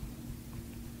telling me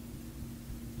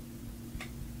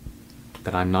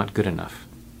that I'm not good enough,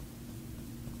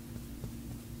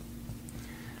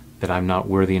 that I'm not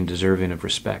worthy and deserving of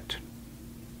respect,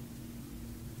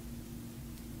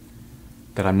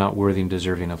 that I'm not worthy and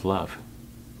deserving of love.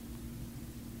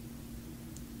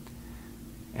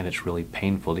 And it's really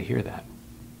painful to hear that.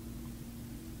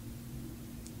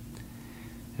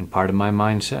 And part of my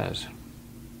mind says,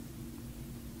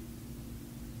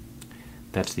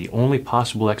 that's the only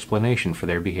possible explanation for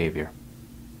their behavior.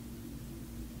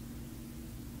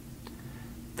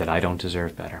 That I don't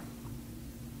deserve better.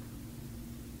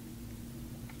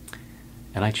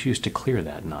 And I choose to clear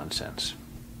that nonsense.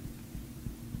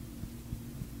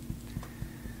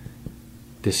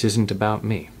 This isn't about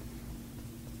me.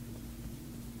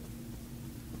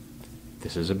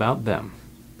 This is about them.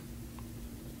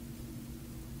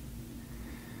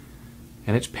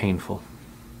 And it's painful.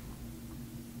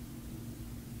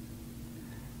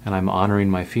 And I'm honoring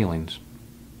my feelings.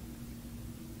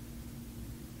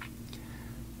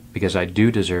 Because I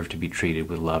do deserve to be treated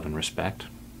with love and respect.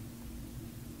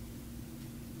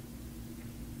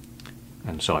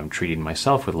 And so I'm treating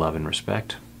myself with love and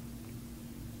respect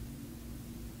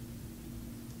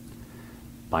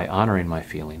by honoring my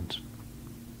feelings.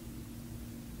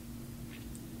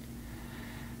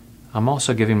 I'm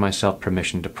also giving myself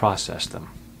permission to process them.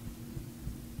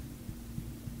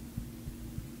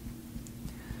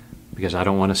 Because I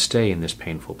don't want to stay in this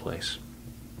painful place.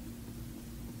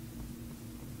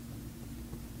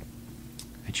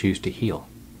 I choose to heal.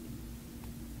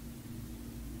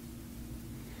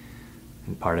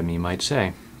 And part of me might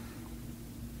say,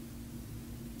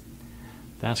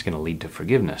 that's going to lead to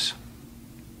forgiveness.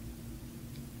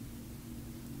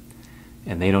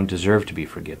 And they don't deserve to be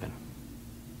forgiven.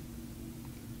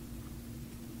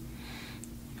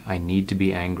 I need to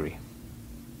be angry.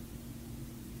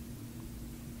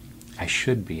 I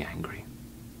should be angry.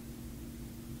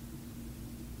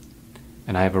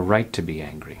 And I have a right to be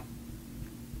angry.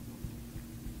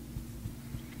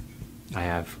 I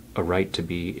have a right to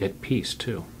be at peace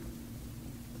too.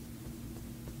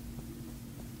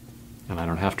 And I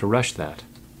don't have to rush that.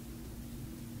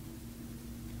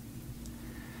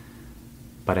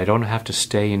 But I don't have to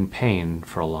stay in pain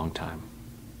for a long time.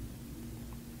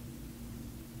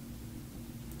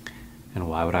 And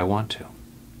why would I want to?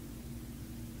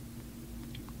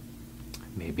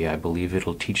 Maybe I believe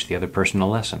it'll teach the other person a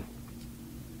lesson.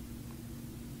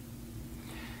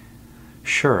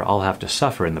 Sure, I'll have to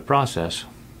suffer in the process,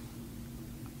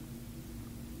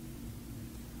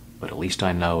 but at least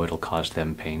I know it'll cause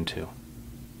them pain too.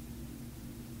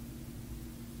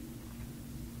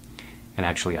 And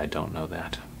actually, I don't know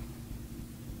that.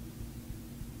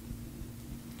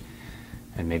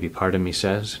 And maybe part of me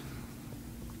says,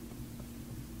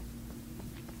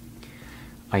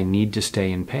 I need to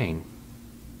stay in pain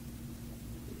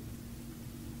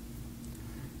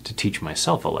to teach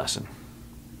myself a lesson.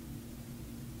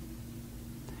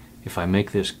 If I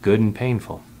make this good and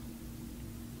painful,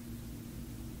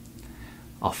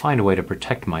 I'll find a way to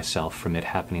protect myself from it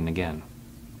happening again.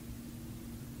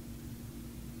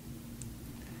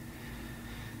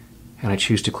 And I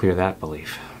choose to clear that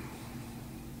belief.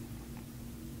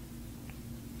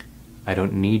 I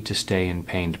don't need to stay in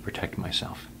pain to protect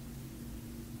myself.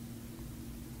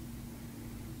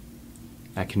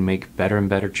 I can make better and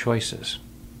better choices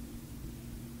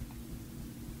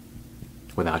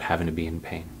without having to be in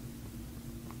pain.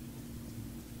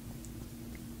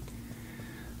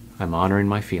 I'm honoring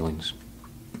my feelings,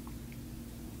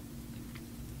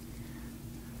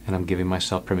 and I'm giving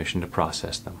myself permission to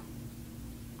process them.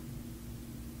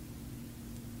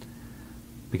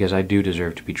 Because I do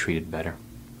deserve to be treated better.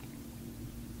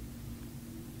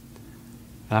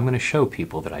 And I'm going to show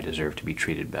people that I deserve to be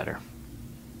treated better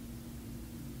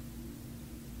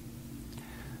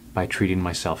by treating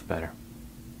myself better,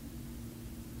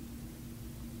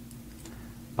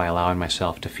 by allowing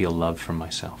myself to feel love from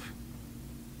myself.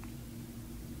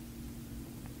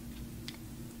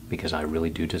 Because I really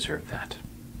do deserve that.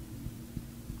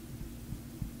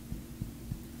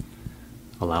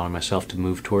 Allowing myself to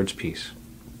move towards peace.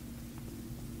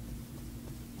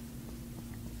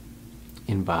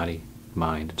 In body,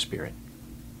 mind, and spirit.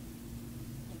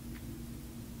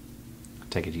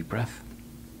 Take a deep breath.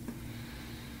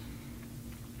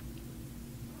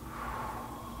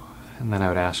 And then I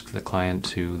would ask the client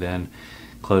to then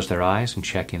close their eyes and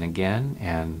check in again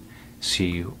and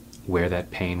see where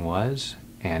that pain was,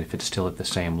 and if it's still at the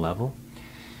same level.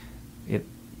 It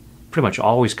pretty much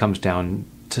always comes down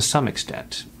to some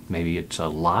extent. Maybe it's a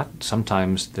lot.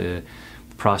 Sometimes the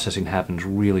processing happens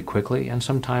really quickly, and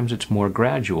sometimes it's more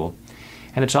gradual.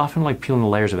 And it's often like peeling the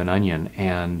layers of an onion,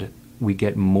 and we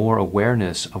get more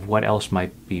awareness of what else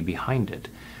might be behind it.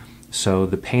 So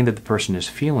the pain that the person is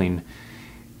feeling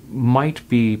might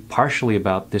be partially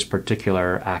about this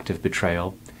particular act of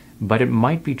betrayal, but it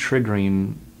might be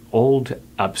triggering old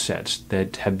upsets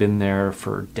that have been there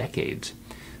for decades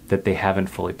that they haven't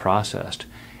fully processed.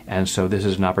 And so this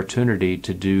is an opportunity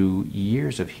to do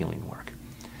years of healing work.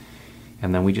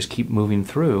 And then we just keep moving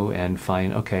through and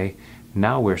find, okay,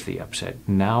 now where's the upset?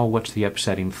 Now what's the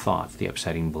upsetting thought, the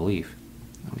upsetting belief?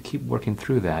 And we keep working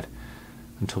through that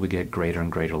until we get greater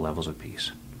and greater levels of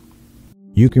peace.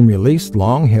 You can release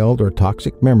long-held or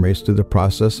toxic memories through the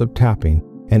process of tapping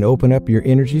and open up your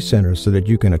energy center so that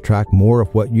you can attract more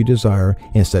of what you desire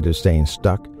instead of staying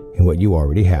stuck in what you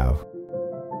already have.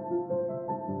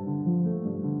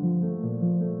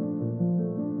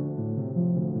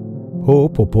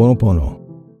 Ho'oponopono.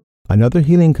 Another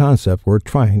healing concept we're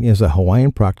trying is a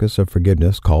Hawaiian practice of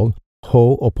forgiveness called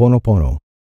Ho'oponopono.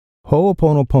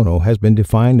 Ho'oponopono has been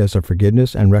defined as a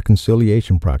forgiveness and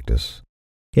reconciliation practice.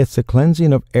 It's the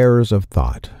cleansing of errors of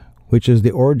thought, which is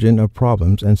the origin of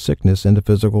problems and sickness in the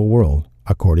physical world,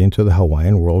 according to the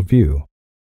Hawaiian worldview.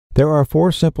 There are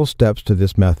 4 simple steps to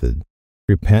this method: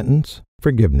 repentance,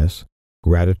 forgiveness,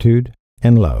 gratitude,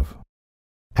 and love.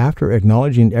 After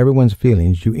acknowledging everyone's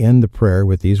feelings, you end the prayer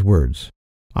with these words: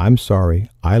 I'm sorry,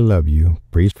 I love you,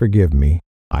 please forgive me,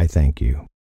 I thank you.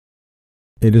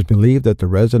 It is believed that the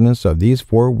resonance of these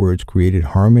 4 words created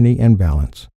harmony and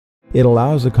balance. It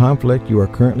allows the conflict you are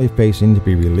currently facing to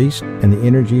be released and the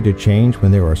energy to change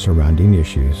when there are surrounding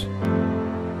issues.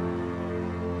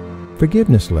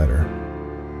 Forgiveness letter.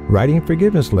 Writing a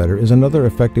forgiveness letter is another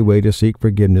effective way to seek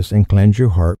forgiveness and cleanse your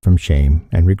heart from shame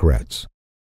and regrets.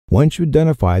 Once you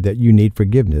identify that you need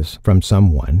forgiveness from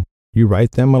someone, you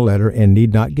write them a letter and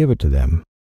need not give it to them.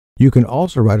 You can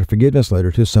also write a forgiveness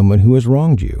letter to someone who has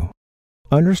wronged you.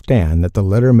 Understand that the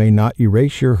letter may not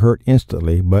erase your hurt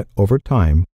instantly, but over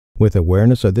time, with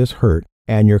awareness of this hurt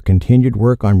and your continued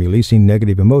work on releasing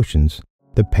negative emotions,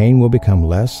 the pain will become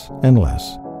less and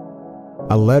less.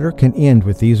 A letter can end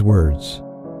with these words: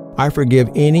 I forgive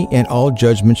any and all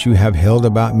judgments you have held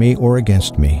about me or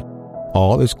against me.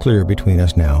 All is clear between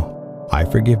us now. I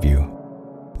forgive you.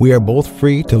 We are both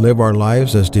free to live our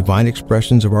lives as divine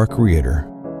expressions of our Creator.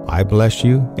 I bless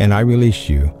you and I release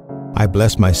you. I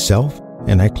bless myself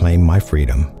and I claim my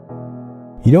freedom.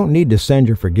 You don't need to send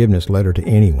your forgiveness letter to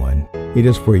anyone. It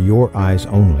is for your eyes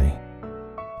only.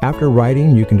 After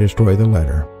writing, you can destroy the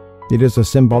letter. It is a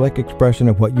symbolic expression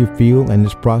of what you feel, and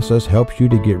this process helps you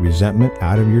to get resentment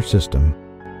out of your system.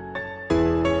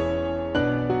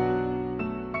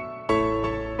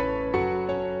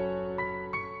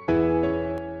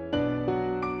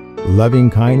 Loving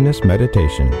kindness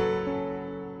meditation.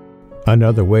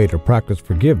 Another way to practice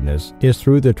forgiveness is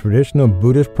through the traditional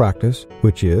Buddhist practice,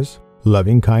 which is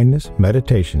loving kindness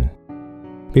meditation.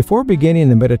 Before beginning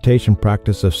the meditation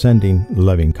practice of sending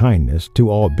loving kindness to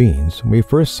all beings, we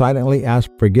first silently ask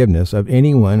forgiveness of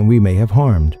anyone we may have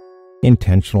harmed,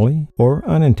 intentionally or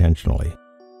unintentionally.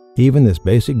 Even this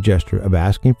basic gesture of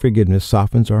asking forgiveness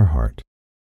softens our heart.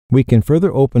 We can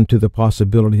further open to the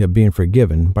possibility of being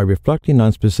forgiven by reflecting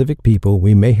on specific people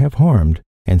we may have harmed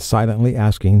and silently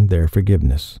asking their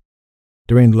forgiveness.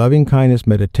 During loving kindness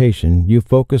meditation, you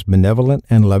focus benevolent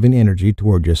and loving energy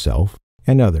toward yourself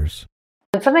and others.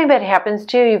 When something bad happens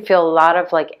to you, you feel a lot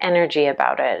of energy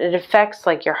about it. It affects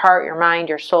your heart, your mind,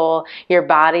 your soul, your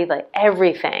body,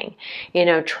 everything.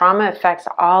 Trauma affects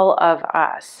all of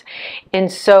us. And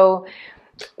so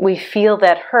we feel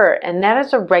that hurt, and that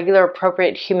is a regular,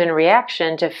 appropriate human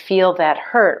reaction to feel that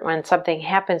hurt when something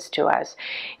happens to us.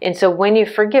 And so when you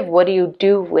forgive, what do you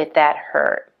do with that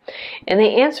hurt? And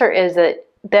the answer is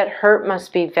that hurt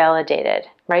must be validated,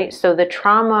 right? So the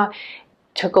trauma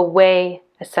took away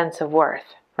a sense of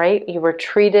worth, right? You were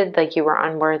treated like you were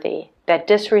unworthy. That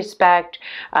disrespect,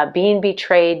 being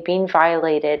betrayed, being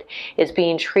violated, is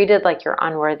being treated like you're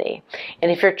unworthy.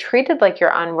 And if you're treated like you're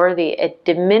unworthy, it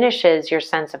diminishes your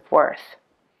sense of worth.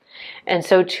 And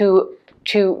so to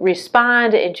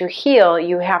respond and to heal,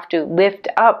 you have to lift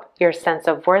up your sense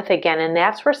of worth again. And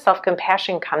that's where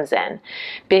self-compassion comes in,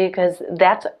 because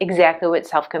that's exactly what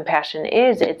self-compassion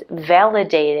is. It's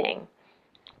validating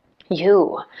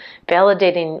you,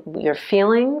 validating your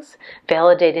feelings,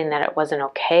 validating that it wasn't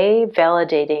okay,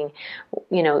 validating,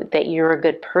 that you're a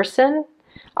good person.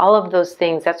 All of those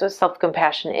things, that's what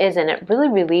self-compassion is, and it really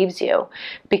relieves you,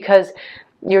 because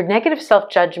your negative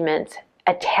self-judgments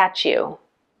attach you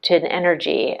to an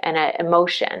energy and an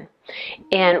emotion.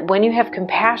 And when you have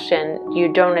compassion,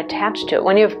 you don't attach to it.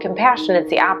 When you have compassion, it's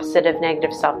the opposite of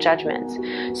negative self-judgments.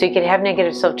 So you could have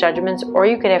negative self-judgments, or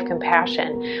you could have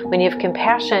compassion. When you have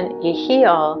compassion, you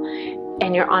heal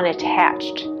and you're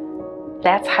unattached.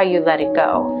 That's how you let it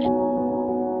go.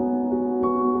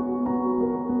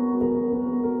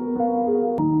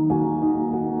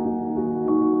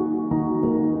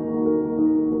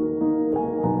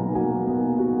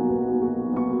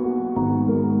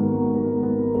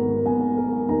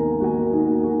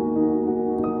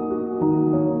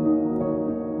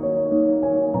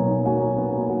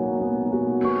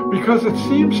 Because it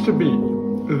seems to me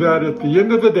that at the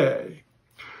end of the day,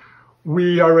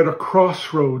 we are at a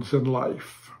crossroads in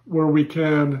life where we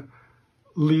can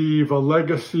leave a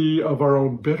legacy of our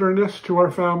own bitterness to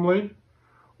our family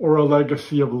or a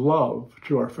legacy of love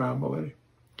to our family.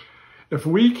 If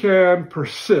we can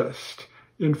persist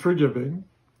in forgiving,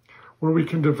 where we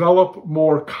can develop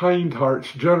more kind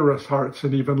hearts, generous hearts,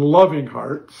 and even loving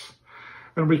hearts,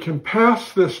 and we can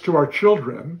pass this to our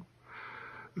children,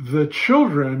 the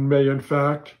children may in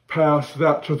fact pass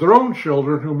that to their own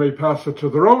children, who may pass it to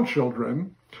their own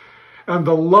children. And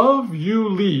the love you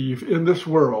leave in this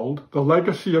world, the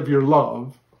legacy of your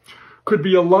love, could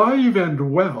be alive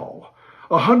and well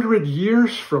 100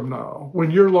 years from now,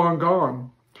 when you're long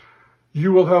gone.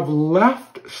 You will have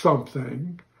left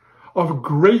something of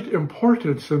great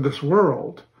importance in this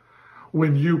world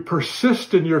when you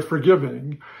persist in your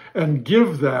forgiving and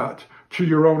give that to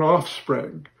your own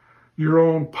offspring, your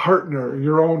own partner,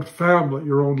 your own family,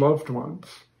 your own loved ones.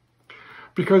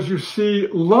 Because you see,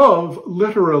 love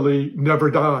literally never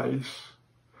dies.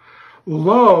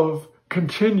 Love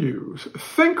continues.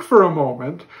 Think for a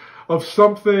moment of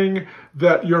something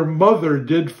that your mother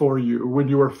did for you when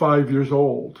you were 5 years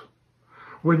old,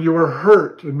 when you were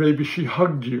hurt and maybe she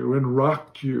hugged you and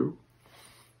rocked you.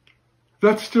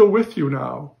 That's still with you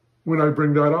now when I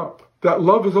bring that up. That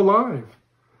love is alive.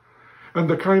 And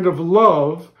the kind of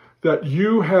love that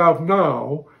you have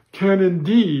now can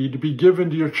indeed be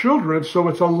given to your children, so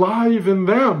it's alive in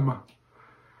them.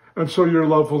 and so your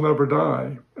love will never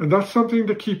die. And that's something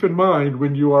to keep in mind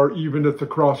when you are even at the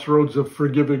crossroads of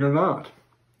forgiving or not.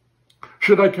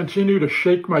 Should I continue to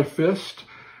shake my fist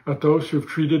at those who've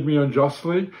treated me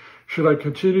unjustly? Should I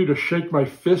continue to shake my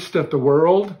fist at the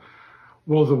world?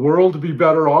 Will the world be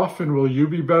better off, and will you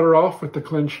be better off with the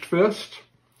clenched fist?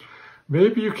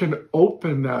 Maybe you can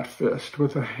open that fist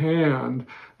with a hand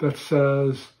that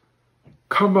says,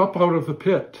 come up out of the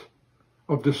pit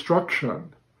of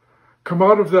destruction. Come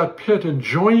out of that pit and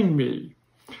join me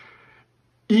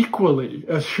equally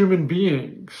as human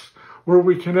beings, where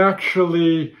we can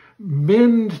actually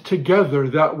mend together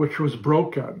that which was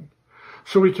broken,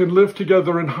 so we can live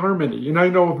together in harmony. And I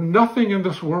know of nothing in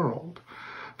this world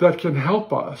that can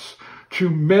help us to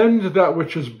mend that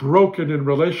which is broken in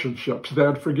relationships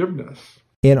than forgiveness.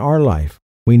 In our life,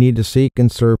 we need to seek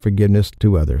and serve forgiveness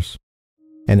to others.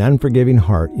 An unforgiving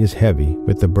heart is heavy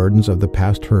with the burdens of the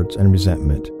past hurts and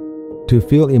resentment. To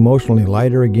feel emotionally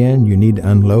lighter again, you need to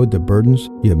unload the burdens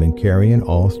you have been carrying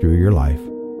all through your life.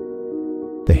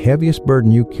 The heaviest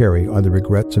burden you carry are the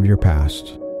regrets of your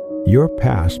past. Your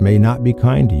past may not be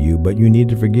kind to you, but you need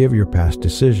to forgive your past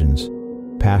decisions,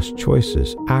 past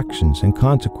choices, actions, and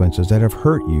consequences that have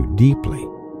hurt you deeply.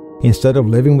 Instead of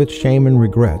living with shame and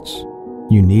regrets,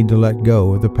 you need to let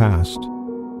go of the past.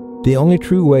 The only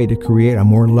true way to create a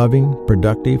more loving,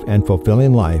 productive, and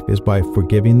fulfilling life is by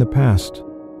forgiving the past.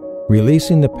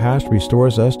 Releasing the past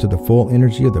restores us to the full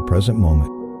energy of the present moment.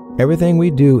 Everything we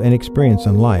do and experience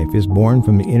in life is born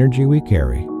from the energy we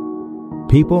carry.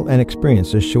 People and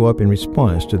experiences show up in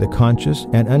response to the conscious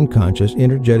and unconscious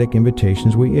energetic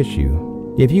invitations we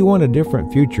issue. If you want a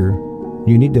different future,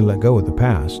 you need to let go of the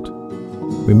past.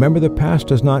 Remember, the past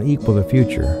does not equal the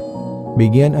future.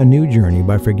 Begin a new journey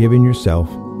by forgiving yourself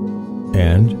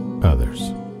and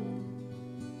others.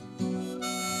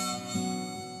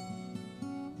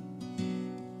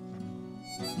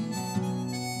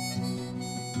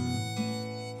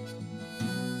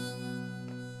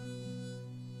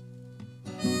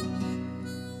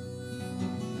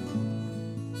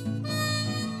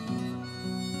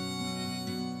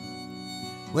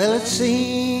 Well, it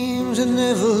seems an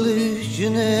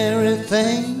evolutionary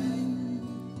thing.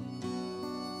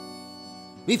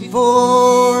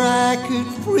 Before I could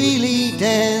freely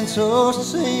dance or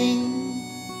sing,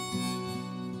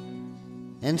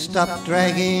 and stop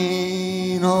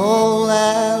dragging all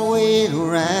that weight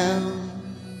around,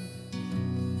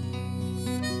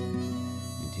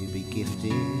 and to be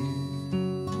gifted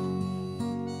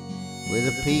with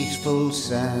a peaceful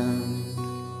sound.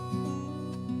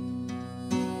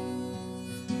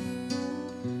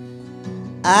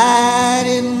 I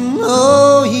didn't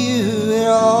know you at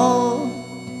all.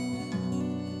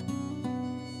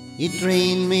 You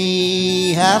drained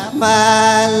me half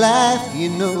my life, you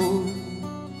know.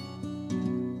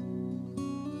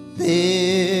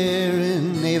 There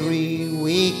in every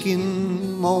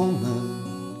waking moment,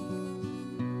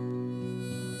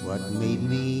 what made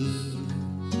me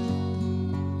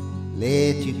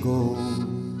let you go?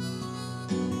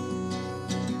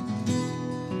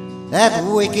 That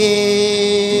wicked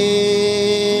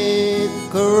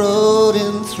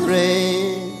corroding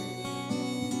thread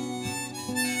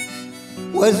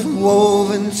was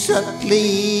woven subtly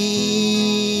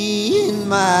in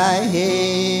my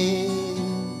head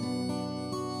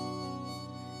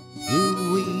to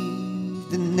weave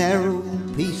the narrow,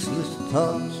 peaceless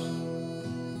thoughts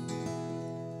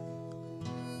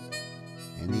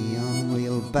and the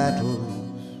unreal battles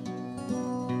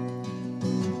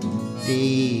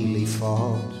daily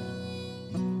fought.